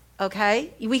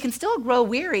 Okay, we can still grow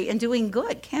weary in doing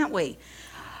good, can't we?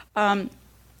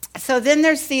 So then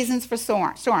there's seasons for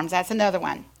storms. That's another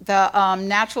one. The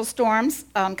natural storms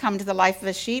come to the life of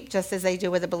a sheep just as they do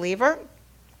with a believer.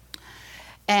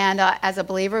 And as a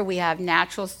believer, we have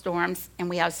natural storms and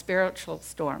we have spiritual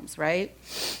storms, right?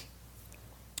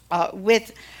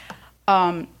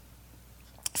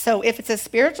 So if it's a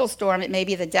spiritual storm, it may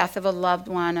be the death of a loved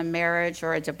one, a marriage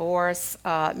or a divorce,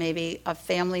 maybe a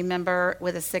family member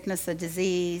with a sickness, a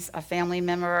disease, a family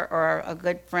member or a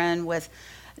good friend with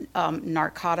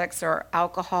narcotics or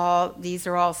alcohol. These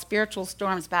are all spiritual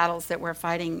storms, battles that we're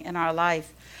fighting in our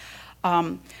life.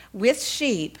 With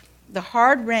sheep, the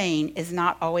hard rain is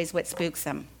not always what spooks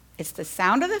them. It's the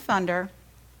sound of the thunder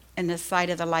and the sight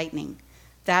of the lightning.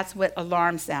 That's what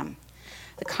alarms them.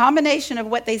 The combination of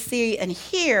what they see and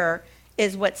hear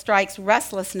is what strikes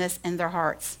restlessness in their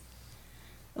hearts.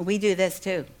 We do this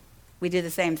too. We do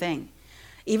the same thing.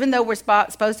 Even though we're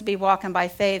supposed to be walking by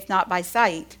faith, not by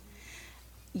sight,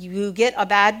 you get a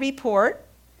bad report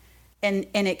and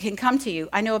it can come to you.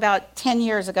 I know about 10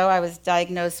 years ago I was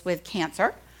diagnosed with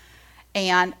cancer.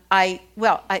 And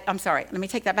I'm sorry, let me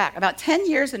take that back. About 10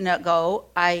 years ago,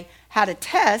 I had a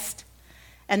test.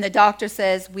 And the doctor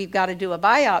says, we've got to do a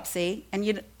biopsy. And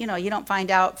you don't find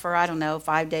out for,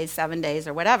 5 days, 7 days,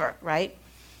 or whatever, right?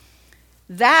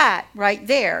 That right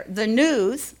there, the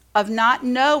news of not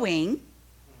knowing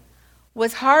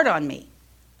was hard on me.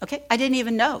 Okay? I didn't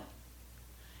even know.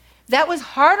 That was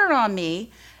harder on me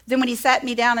than when he sat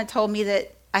me down and told me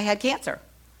that I had cancer.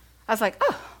 I was like,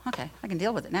 oh, okay, I can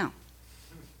deal with it now.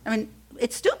 I mean,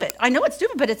 it's stupid. I know it's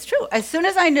stupid, but it's true. As soon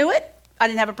as I knew it, I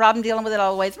didn't have a problem dealing with it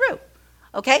all the way through.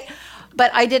 Okay?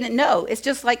 But I didn't know. It's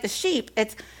just like the sheep.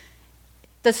 It's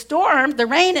the storm, the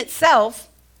rain itself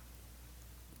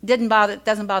doesn't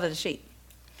bother the sheep.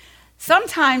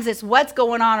 Sometimes it's what's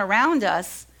going on around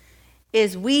us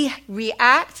is we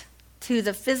react to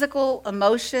the physical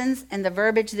emotions and the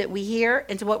verbiage that we hear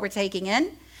into what we're taking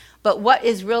in. But what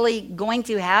is really going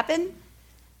to happen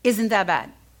isn't that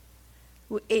bad.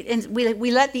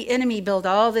 We let the enemy build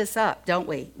all this up, don't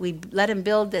we? We let him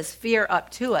build this fear up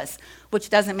to us, which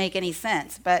doesn't make any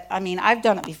sense. But, I mean, I've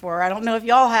done it before. I don't know if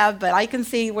y'all have, but I can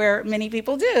see where many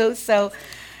people do. So,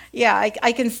 yeah,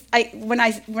 when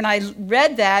I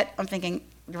read that, I'm thinking,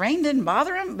 the rain didn't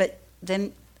bother him? But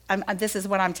then this is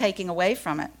what I'm taking away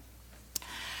from it.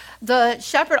 The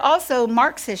shepherd also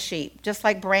marks his sheep, just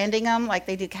like branding them like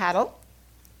they do cattle.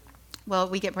 Well,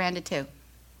 we get branded too.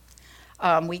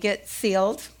 We get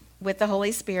sealed with the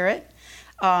Holy Spirit.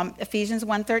 Ephesians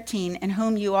 1:13, in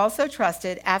whom you also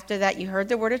trusted, after that you heard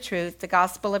the word of truth, the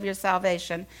gospel of your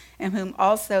salvation, in whom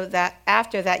also that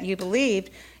after that you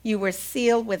believed, you were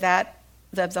sealed with that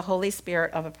the Holy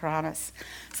Spirit of a promise.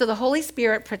 So the Holy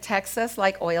Spirit protects us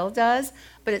like oil does,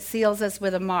 but it seals us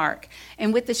with a mark.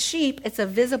 And with the sheep, it's a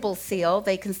visible seal.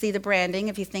 They can see the branding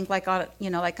if you think like on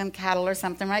cattle or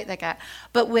something, right? Like that.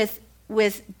 But with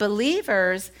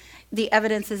believers, the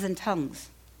evidence is in tongues.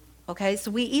 Okay,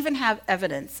 so we even have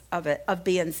evidence of it, of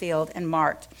being sealed and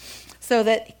marked, so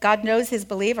that God knows his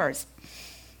believers.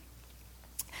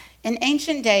 In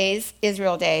ancient days,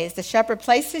 Israel days, the shepherd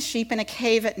placed his sheep in a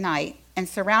cave at night and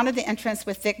surrounded the entrance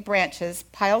with thick branches,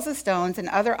 piles of stones, and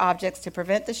other objects to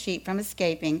prevent the sheep from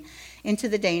escaping into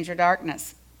the danger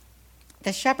darkness.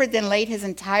 The shepherd then laid his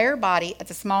entire body at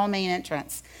the small main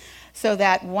entrance, so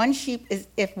that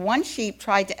if one sheep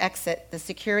tried to exit the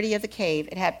security of the cave,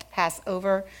 it had to pass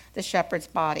over the shepherd's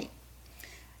body.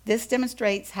 This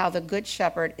demonstrates how the good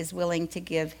shepherd is willing to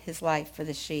give his life for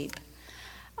the sheep.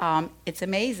 It's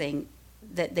amazing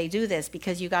that they do this,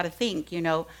 because you got to think,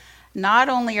 not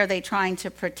only are they trying to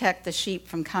protect the sheep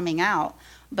from coming out,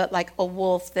 but like a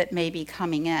wolf that may be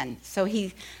coming in. So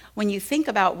when you think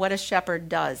about what a shepherd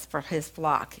does for his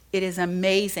flock, it is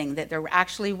amazing that they're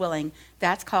actually willing.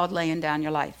 That's called laying down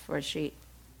your life for a sheep.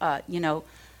 I don't know,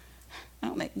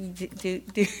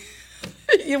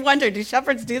 you wonder, do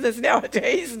shepherds do this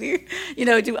nowadays?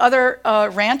 Do other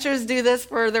ranchers do this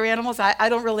for their animals? I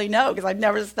don't really know, because I've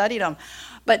never studied them.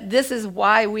 But this is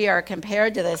why we are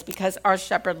compared to this, because our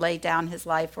shepherd laid down his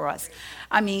life for us.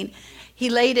 I mean,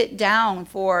 he laid it down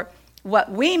for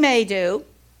what we may do,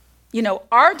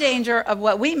 our danger of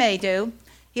what we may do.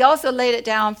 He also laid it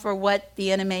down for what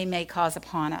the enemy may cause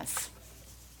upon us,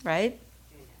 right?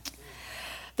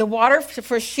 The water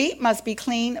for sheep must be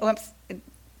clean. Oops,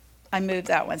 I moved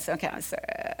that one. So,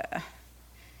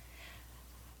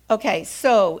 okay,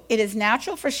 so it is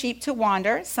natural for sheep to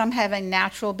wander. Some have a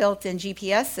natural built-in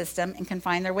GPS system and can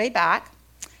find their way back,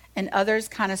 and others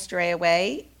kind of stray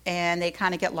away, and they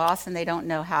kind of get lost, and they don't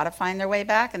know how to find their way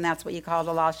back, and that's what you call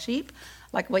the lost sheep.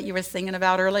 Like what you were singing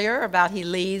about earlier, about he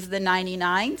leaves the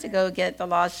 99 to go get the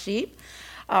lost sheep.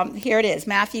 Here it is,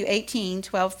 Matthew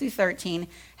 18:12-13.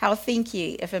 How think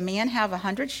ye, if a man have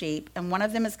 100 sheep, and one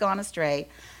of them is gone astray,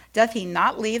 Doth he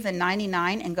not leave the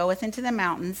 99 and goeth into the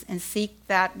mountains and seek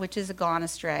that which is gone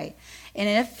astray? And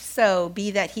if so be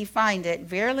that he find it,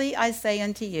 verily I say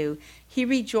unto you, he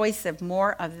rejoiceth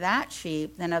more of that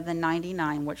sheep than of the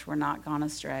 99 which were not gone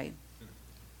astray.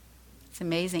 It's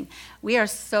amazing. We are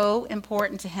so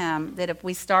important to him that if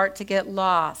we start to get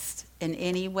lost in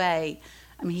any way,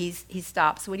 I mean, he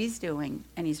stops what he's doing,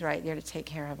 and he's right there to take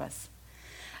care of us.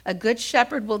 A good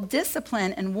shepherd will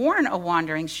discipline and warn a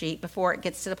wandering sheep before it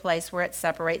gets to the place where it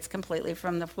separates completely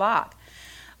from the flock.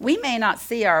 We may not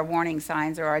see our warning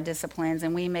signs or our disciplines,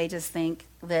 and we may just think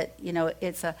that,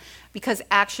 because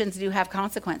actions do have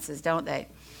consequences, don't they?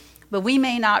 But we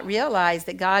may not realize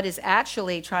that God is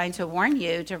actually trying to warn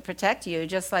you, to protect you,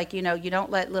 just like, you don't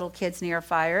let little kids near a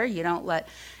fire. You don't let,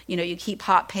 you keep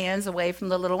hot pans away from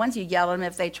the little ones. You yell at them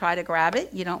if they try to grab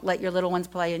it. You don't let your little ones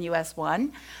play in US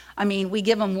 1. I mean, we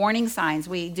give them warning signs.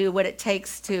 We do what it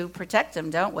takes to protect them,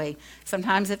 don't we?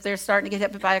 Sometimes if they're starting to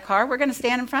get hit by a car, we're going to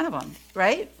stand in front of them,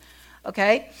 right?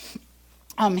 Okay?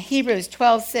 Hebrews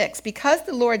 12:6, because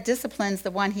the Lord disciplines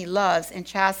the one he loves and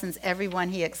chastens everyone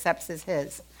he accepts as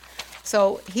his.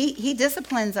 So he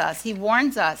disciplines us. He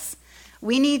warns us.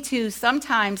 We need to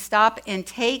sometimes stop and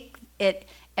take it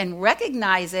and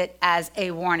recognize it as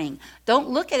a warning. Don't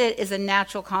look at it as a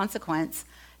natural consequence.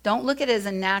 Don't look at it as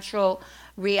a natural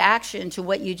reaction to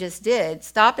what you just did.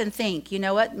 Stop and think, you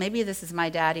know what? Maybe this is my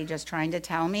daddy just trying to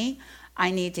tell me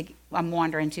I'm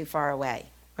wandering too far away,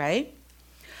 right?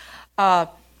 The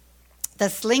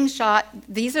slingshot,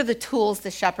 these are the tools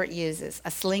the shepherd uses.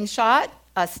 A slingshot,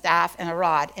 a staff, and a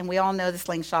rod. And we all know the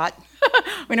slingshot.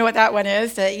 We know what that one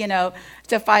is,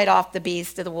 to fight off the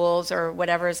beast or the wolves or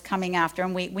whatever is coming after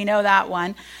them. We know that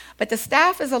one. But the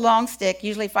staff is a long stick,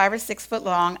 usually 5 or 6 foot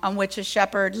long, on which a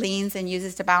shepherd leans and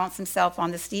uses to balance himself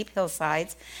on the steep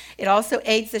hillsides. It also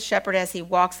aids the shepherd as he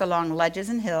walks along ledges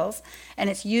and hills, and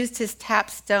it's used to tap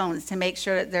stones to make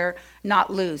sure that they're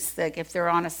not loose, like if they're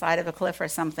on a side of a cliff or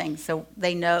something, so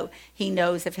he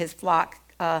knows if his flock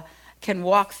can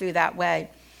walk through that way.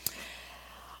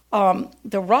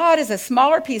 The rod is a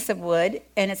smaller piece of wood,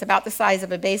 and it's about the size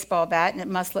of a baseball bat, and it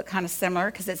must look kind of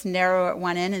similar because it's narrow at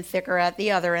one end and thicker at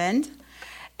the other end.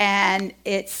 And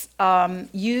it's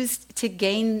used to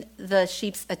gain the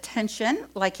sheep's attention,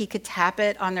 like he could tap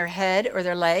it on their head or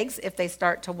their legs if they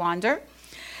start to wander.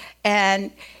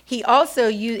 And he also,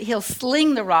 he'll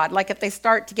sling the rod, like if they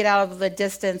start to get out of the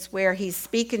distance where he's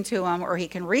speaking to them or he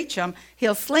can reach them,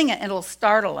 he'll sling it and it'll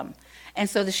startle them. And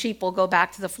so the sheep will go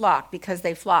back to the flock because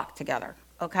they flock together,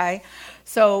 okay?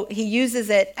 So he uses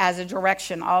it as a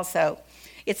direction also.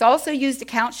 It's also used to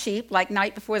count sheep, like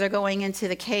night before they're going into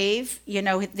the cave.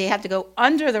 They have to go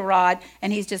under the rod,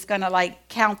 and he's just going to,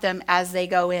 count them as they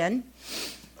go in.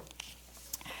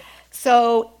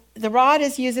 So the rod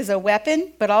is used as a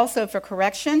weapon, but also for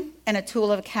correction and a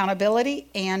tool of accountability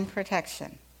and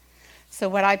protection. So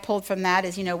what I pulled from that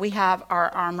is, we have our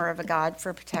armor of God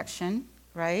for protection,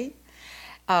 right?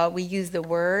 We use the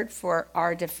word for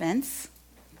our defense,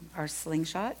 our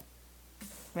slingshot,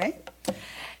 right?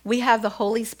 We have the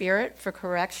Holy Spirit for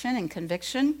correction and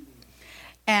conviction.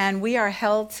 And we are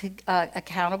held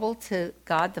accountable to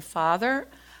God the Father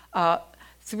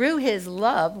through his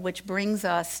love, which brings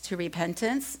us to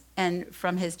repentance and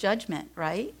from his judgment,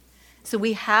 right? So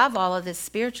we have all of this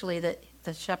spiritually that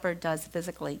the shepherd does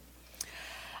physically.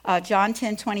 John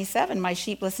 10:27, my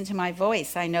sheep listen to my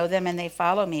voice. I know them and they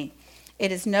follow me.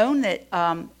 It is known that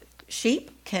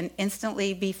sheep can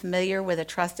instantly be familiar with a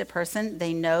trusted person.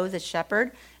 They know the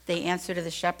shepherd. They answer to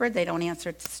the shepherd. They don't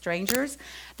answer to strangers.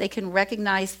 They can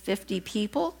recognize 50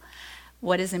 people.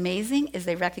 What is amazing is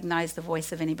they recognize the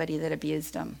voice of anybody that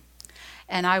abused them.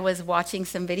 And I was watching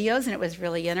some videos, and it was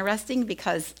really interesting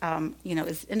because, it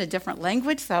was in a different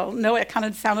language. So I don't know, it kind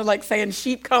of sounded like saying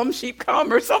sheep come,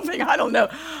 or something. I don't know.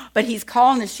 But he's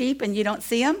calling the sheep, and you don't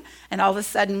see them. And all of a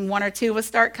sudden, 1 or 2 will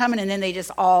start coming, and then they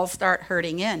just all start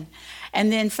herding in. And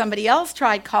then somebody else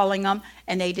tried calling them,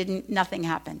 and nothing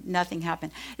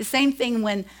happened. The same thing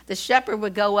when the shepherd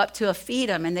would go up to feed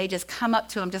them, and they just come up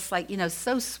to him just like,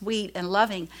 so sweet and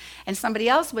loving. And somebody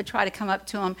else would try to come up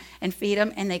to him and feed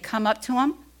him, and they come up to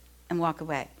him and walk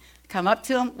away. Come up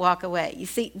to him, walk away. You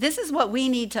see, this is what we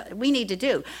need to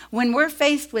do. When we're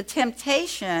faced with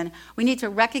temptation, we need to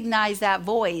recognize that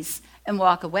voice and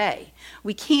walk away.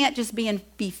 We can't just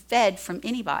be fed from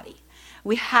anybody.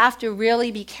 We have to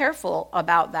really be careful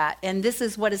about that. And this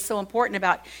is what is so important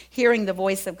about hearing the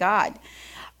voice of God.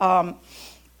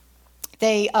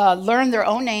 They learn their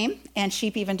own name, and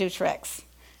sheep even do tricks.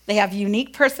 They have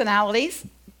unique personalities.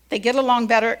 They get along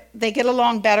better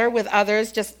with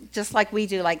others, just like we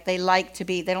do. Like they don't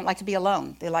like to be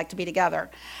alone. They like to be together.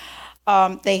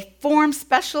 They form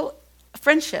special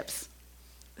friendships.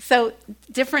 So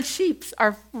different sheep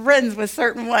are friends with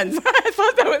certain ones. I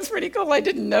thought that was pretty cool. I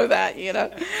didn't know that,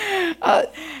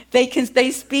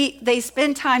 They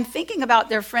spend time thinking about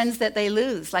their friends that they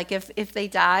lose. Like if they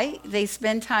die, they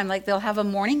spend time, like they'll have a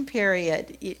mourning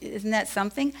period. Isn't that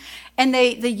something? And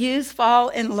the ewes fall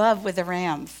in love with the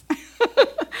rams.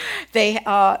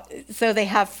 So they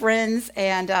have friends,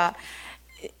 and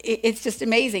it's just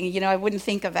amazing. I wouldn't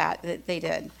think of that they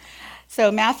did. So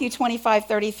Matthew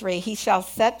 25:33, he shall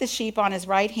set the sheep on his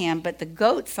right hand, but the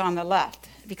goats on the left.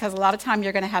 Because a lot of time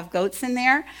you're going to have goats in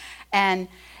there, and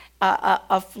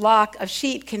a flock of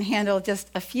sheep can handle just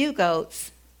a few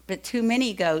goats, but too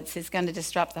many goats is going to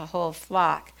disrupt the whole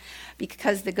flock,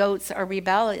 because the goats are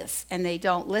rebellious and they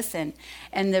don't listen.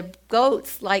 And the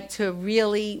goats like to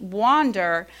really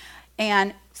wander,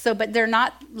 but they're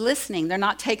not listening. They're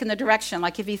not taking the direction.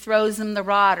 Like if he throws them the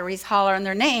rod or he's hollering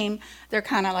their name, they're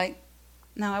kind of like,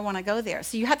 no, I want to go there.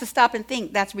 So you have to stop and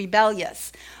think, that's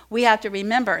rebellious. We have to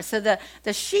remember. So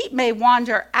the sheep may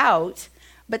wander out,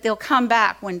 but they'll come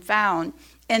back when found.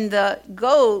 And the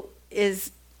goat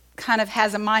has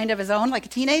a mind of his own, like a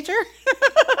teenager,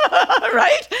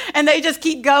 right? And they just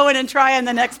keep going and trying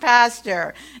the next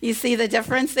pasture. You see the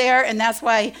difference there? And that's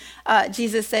why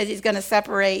Jesus says he's going to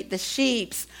separate the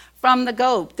sheep from the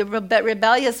goat. The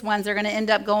rebellious ones are going to end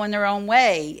up going their own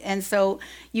way. And so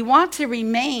you want to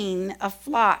remain a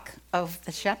flock of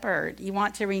the shepherd. You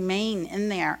want to remain in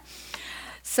there.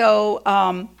 So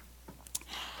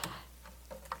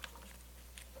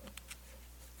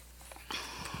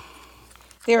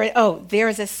there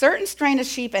is a certain strain of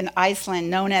sheep in Iceland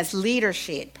known as leader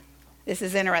sheep. This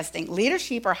is interesting. Leader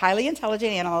sheep are highly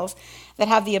intelligent animals that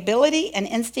have the ability and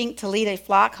instinct to lead a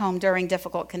flock home during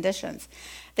difficult conditions.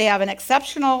 They have an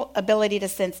exceptional ability to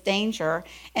sense danger,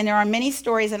 and there are many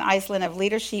stories in Iceland of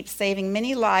leader sheep saving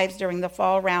many lives during the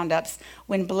fall roundups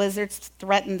when blizzards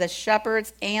threatened the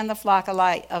shepherds and the flock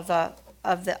alike of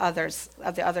the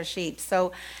other sheep.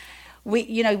 So we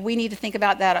need to think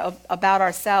about that about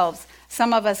ourselves.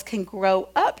 Some of us can grow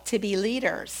up to be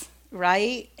leaders,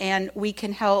 right? And we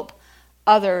can help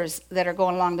others that are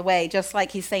going along the way. Just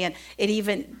like he's saying,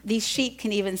 these sheep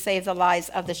can even save the lives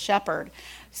of the shepherd.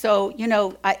 So,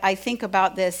 I think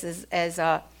about this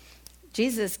as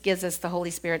Jesus gives us the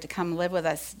Holy Spirit to come live with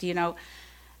us.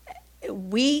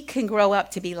 We can grow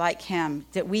up to be like him,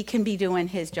 that we can be doing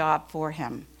his job for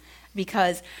him.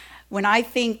 Because when I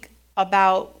think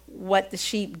about what the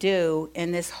sheep do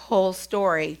in this whole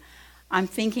story, I'm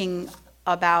thinking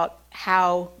about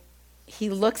how he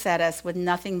looks at us with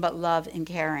nothing but love and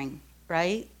caring,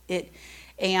 right?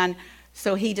 And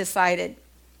so he decided,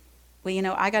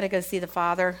 well, I got to go see the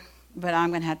Father, but I'm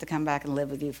going to have to come back and live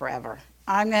with you forever.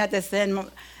 I'm going to have to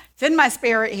send my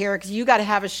spirit here, because you got to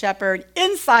have a shepherd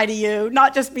inside of you,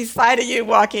 not just beside of you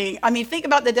walking. I mean, think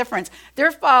about the difference.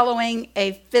 They're following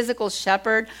a physical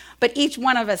shepherd, but each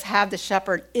one of us have the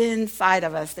shepherd inside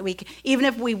of us. That even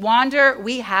if we wander,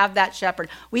 we have that shepherd.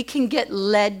 We can get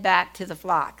led back to the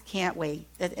flock, can't we?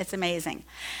 It's amazing.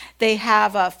 They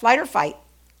have a flight or fight,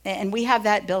 and we have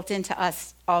that built into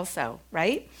us also,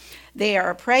 right? They are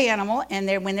a prey animal, and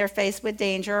when they're faced with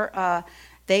danger,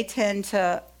 they tend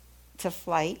to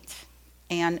flight,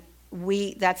 and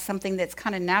that's something that's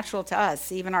kind of natural to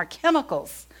us. Even our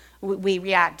chemicals, we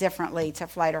react differently to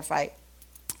flight or fight.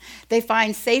 They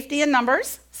find safety in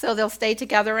numbers, so they'll stay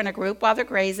together in a group while they're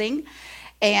grazing,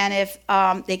 and if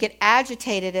they get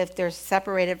agitated if they're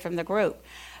separated from the group,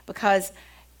 because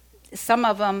some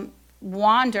of them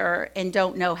wander and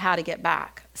don't know how to get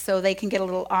back, so they can get a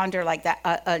little under like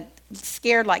that,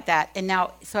 scared like that. And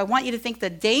now, so I want you to think the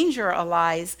danger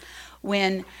lies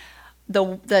when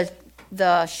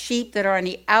the sheep that are on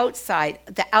the outside,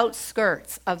 the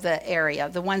outskirts of the area,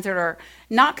 the ones that are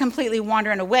not completely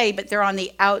wandering away, but they're on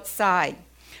the outside.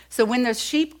 So when the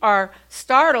sheep are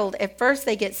startled, at first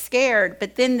they get scared,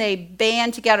 but then they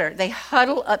band together. They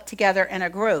huddle up together in a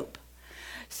group.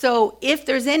 So if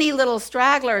there's any little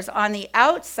stragglers on the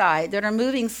outside that are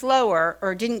moving slower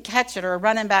or didn't catch it or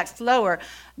running back slower,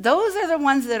 those are the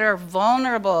ones that are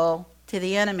vulnerable to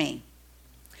the enemy.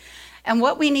 And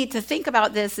what we need to think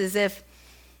about this is if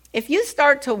you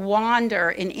start to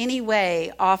wander in any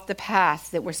way off the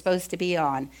path that we're supposed to be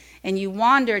on, and you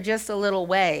wander just a little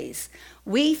ways,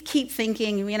 we keep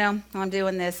thinking, I'm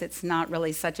doing this, it's not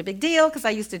really such a big deal because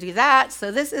I used to do that,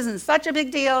 so this isn't such a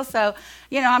big deal, so,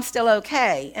 I'm still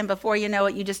okay. And before you know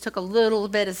it, you just took a little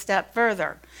bit of step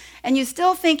further. And you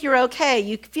still think you're okay.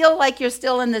 You feel like you're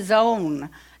still in the zone,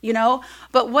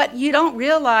 But what you don't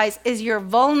realize is you're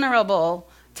vulnerable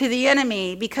to the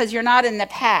enemy because you're not in the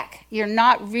pack. You're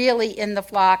not really in the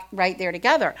flock right there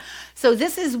together. So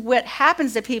this is what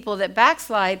happens to people that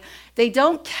backslide. They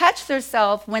don't catch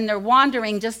themselves when they're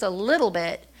wandering just a little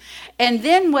bit. And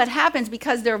then what happens,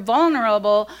 because they're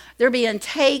vulnerable, they're being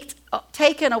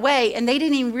taken away, and they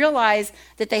didn't even realize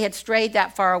that they had strayed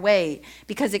that far away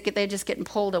because they're just getting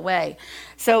pulled away.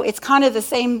 So it's kind of the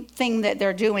same thing that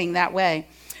they're doing that way.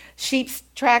 Sheep's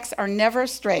tracks are never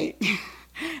straight.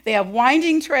 They have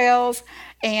winding trails,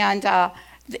 and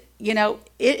it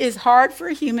is hard for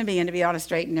a human being to be on a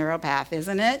straight and narrow path,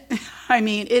 isn't it? I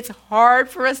mean, it's hard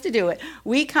for us to do it.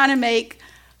 We kind of make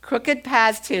crooked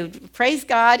paths too. Praise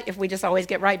God if we just always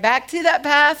get right back to that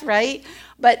path, right?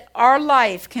 But our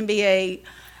life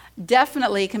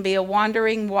definitely can be a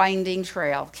wandering, winding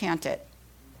trail, can't it?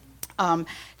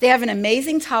 They have an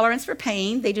amazing tolerance for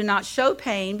pain. They do not show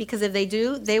pain because if they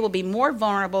do, they will be more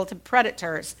vulnerable to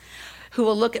predators who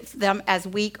will look at them as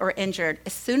weak or injured.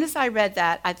 As soon as I read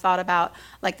that, I thought about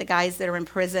like the guys that are in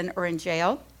prison or in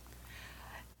jail.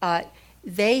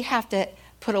 They have to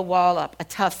put a wall up, a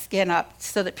tough skin up,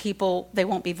 so that they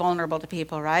won't be vulnerable to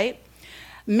people, right?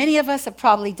 Many of us have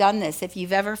probably done this. If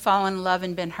you've ever fallen in love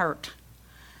and been hurt,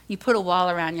 you put a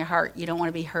wall around your heart. You don't want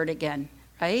to be hurt again,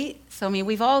 right? So, I mean,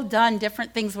 we've all done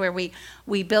different things where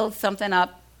we build something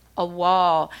up, a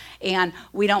wall, and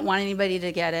we don't want anybody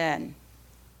to get in,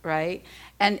 right?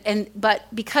 But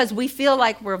because we feel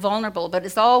like we're vulnerable, but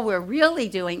it's all we're really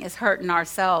doing is hurting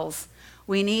ourselves.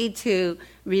 We need to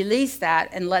release that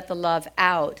and let the love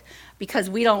out because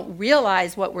we don't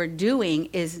realize what we're doing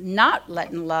is not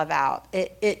letting love out.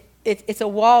 It's a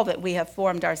wall that we have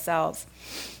formed ourselves.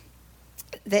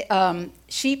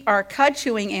 Sheep are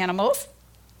cud-chewing animals.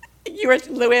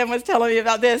 Luann was telling me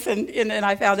about this, and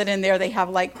I found it in there. They have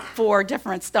like 4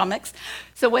 different stomachs.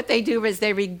 So what they do is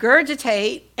they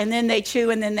regurgitate, and then they chew,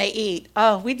 and then they eat.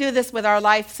 Oh, we do this with our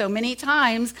life so many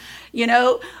times.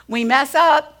 We mess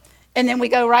up, and then we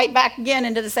go right back again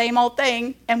into the same old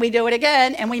thing, and we do it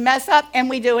again, and we mess up, and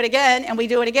we do it again, and we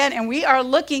do it again, and we are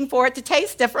looking for it to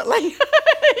taste differently,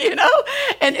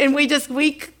 And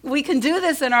we can do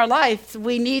this in our life.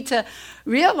 We need to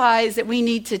realize that we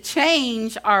need to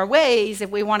change our ways if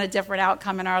we want a different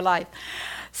outcome in our life.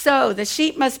 So the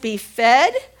sheep must be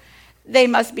fed. They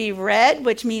must be read,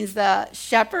 which means the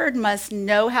shepherd must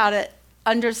know how to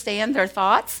understand their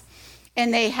thoughts,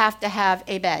 and they have to have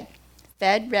a bed.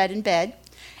 Fed, read, and bed.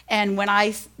 And when I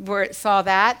saw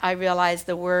that, I realized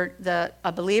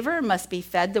a believer must be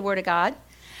fed the Word of God.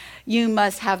 You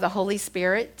must have the Holy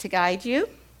Spirit to guide you,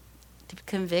 to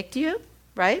convict you,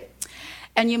 right?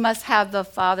 And you must have the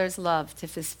Father's love to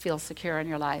feel secure in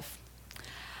your life.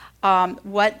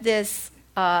 What this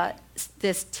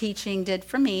teaching did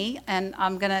for me, and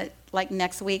I'm going to, like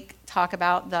next week, talk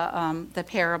about the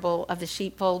parable of the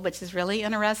sheepfold, which is really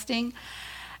interesting.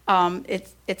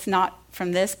 It's not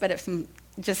from this, but it's from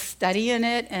just studying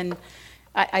it, and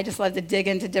I just love to dig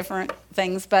into different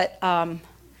things. But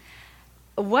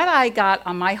what I got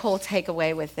on my whole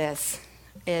takeaway with this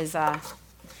is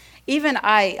even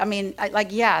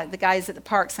the guys at the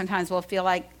park sometimes will feel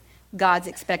like God's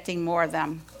expecting more of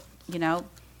them,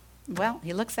 Well,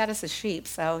 he looks at us as sheep,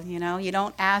 so, you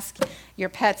don't ask your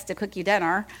pets to cook you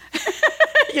dinner.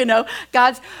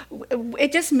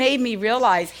 It just made me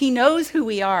realize he knows who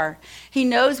we are. He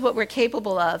knows what we're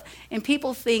capable of. And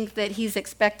people think that he's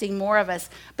expecting more of us.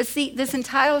 But see, this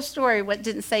entire story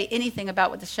didn't say anything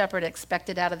about what the shepherd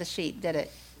expected out of the sheep, did it?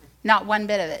 Not one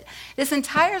bit of it. This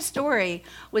entire story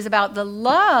was about the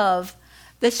love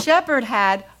the shepherd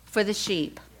had for the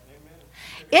sheep.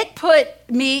 It put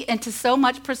me into so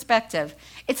much perspective.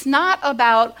 It's not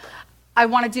about I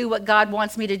want to do what God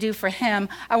wants me to do for him.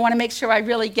 I want to make sure I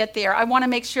really get there. I want to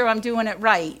make sure I'm doing it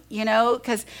right,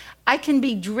 because I can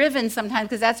be driven sometimes,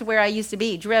 because that's where I used to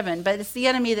be, driven. But it's the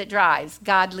enemy that drives.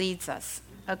 God leads us,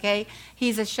 okay?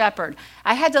 He's a shepherd.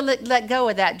 I had to let go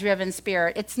of that driven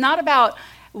spirit. It's not about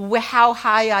how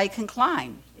high I can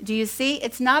climb. Do you see?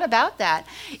 It's not about that.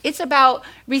 It's about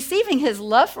receiving his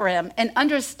love for him and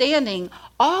understanding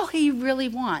all he really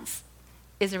wants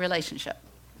is a relationship.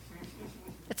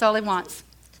 That's all he wants.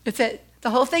 It's it. The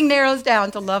whole thing narrows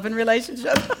down to love and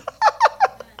relationship.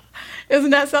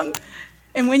 Isn't that something?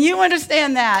 And when you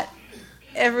understand that,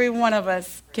 every one of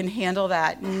us can handle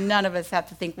that. None of us have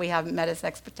to think we haven't met his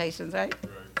expectations, right?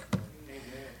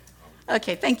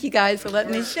 Okay, thank you guys for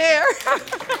letting me share.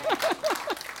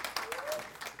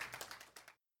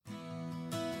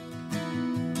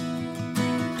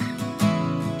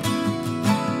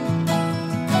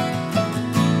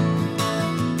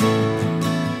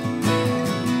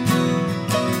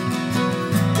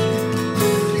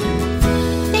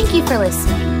 Thank you for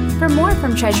listening. For more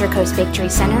from Treasure Coast Victory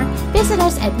Center, visit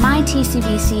us at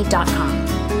mytcbc.com.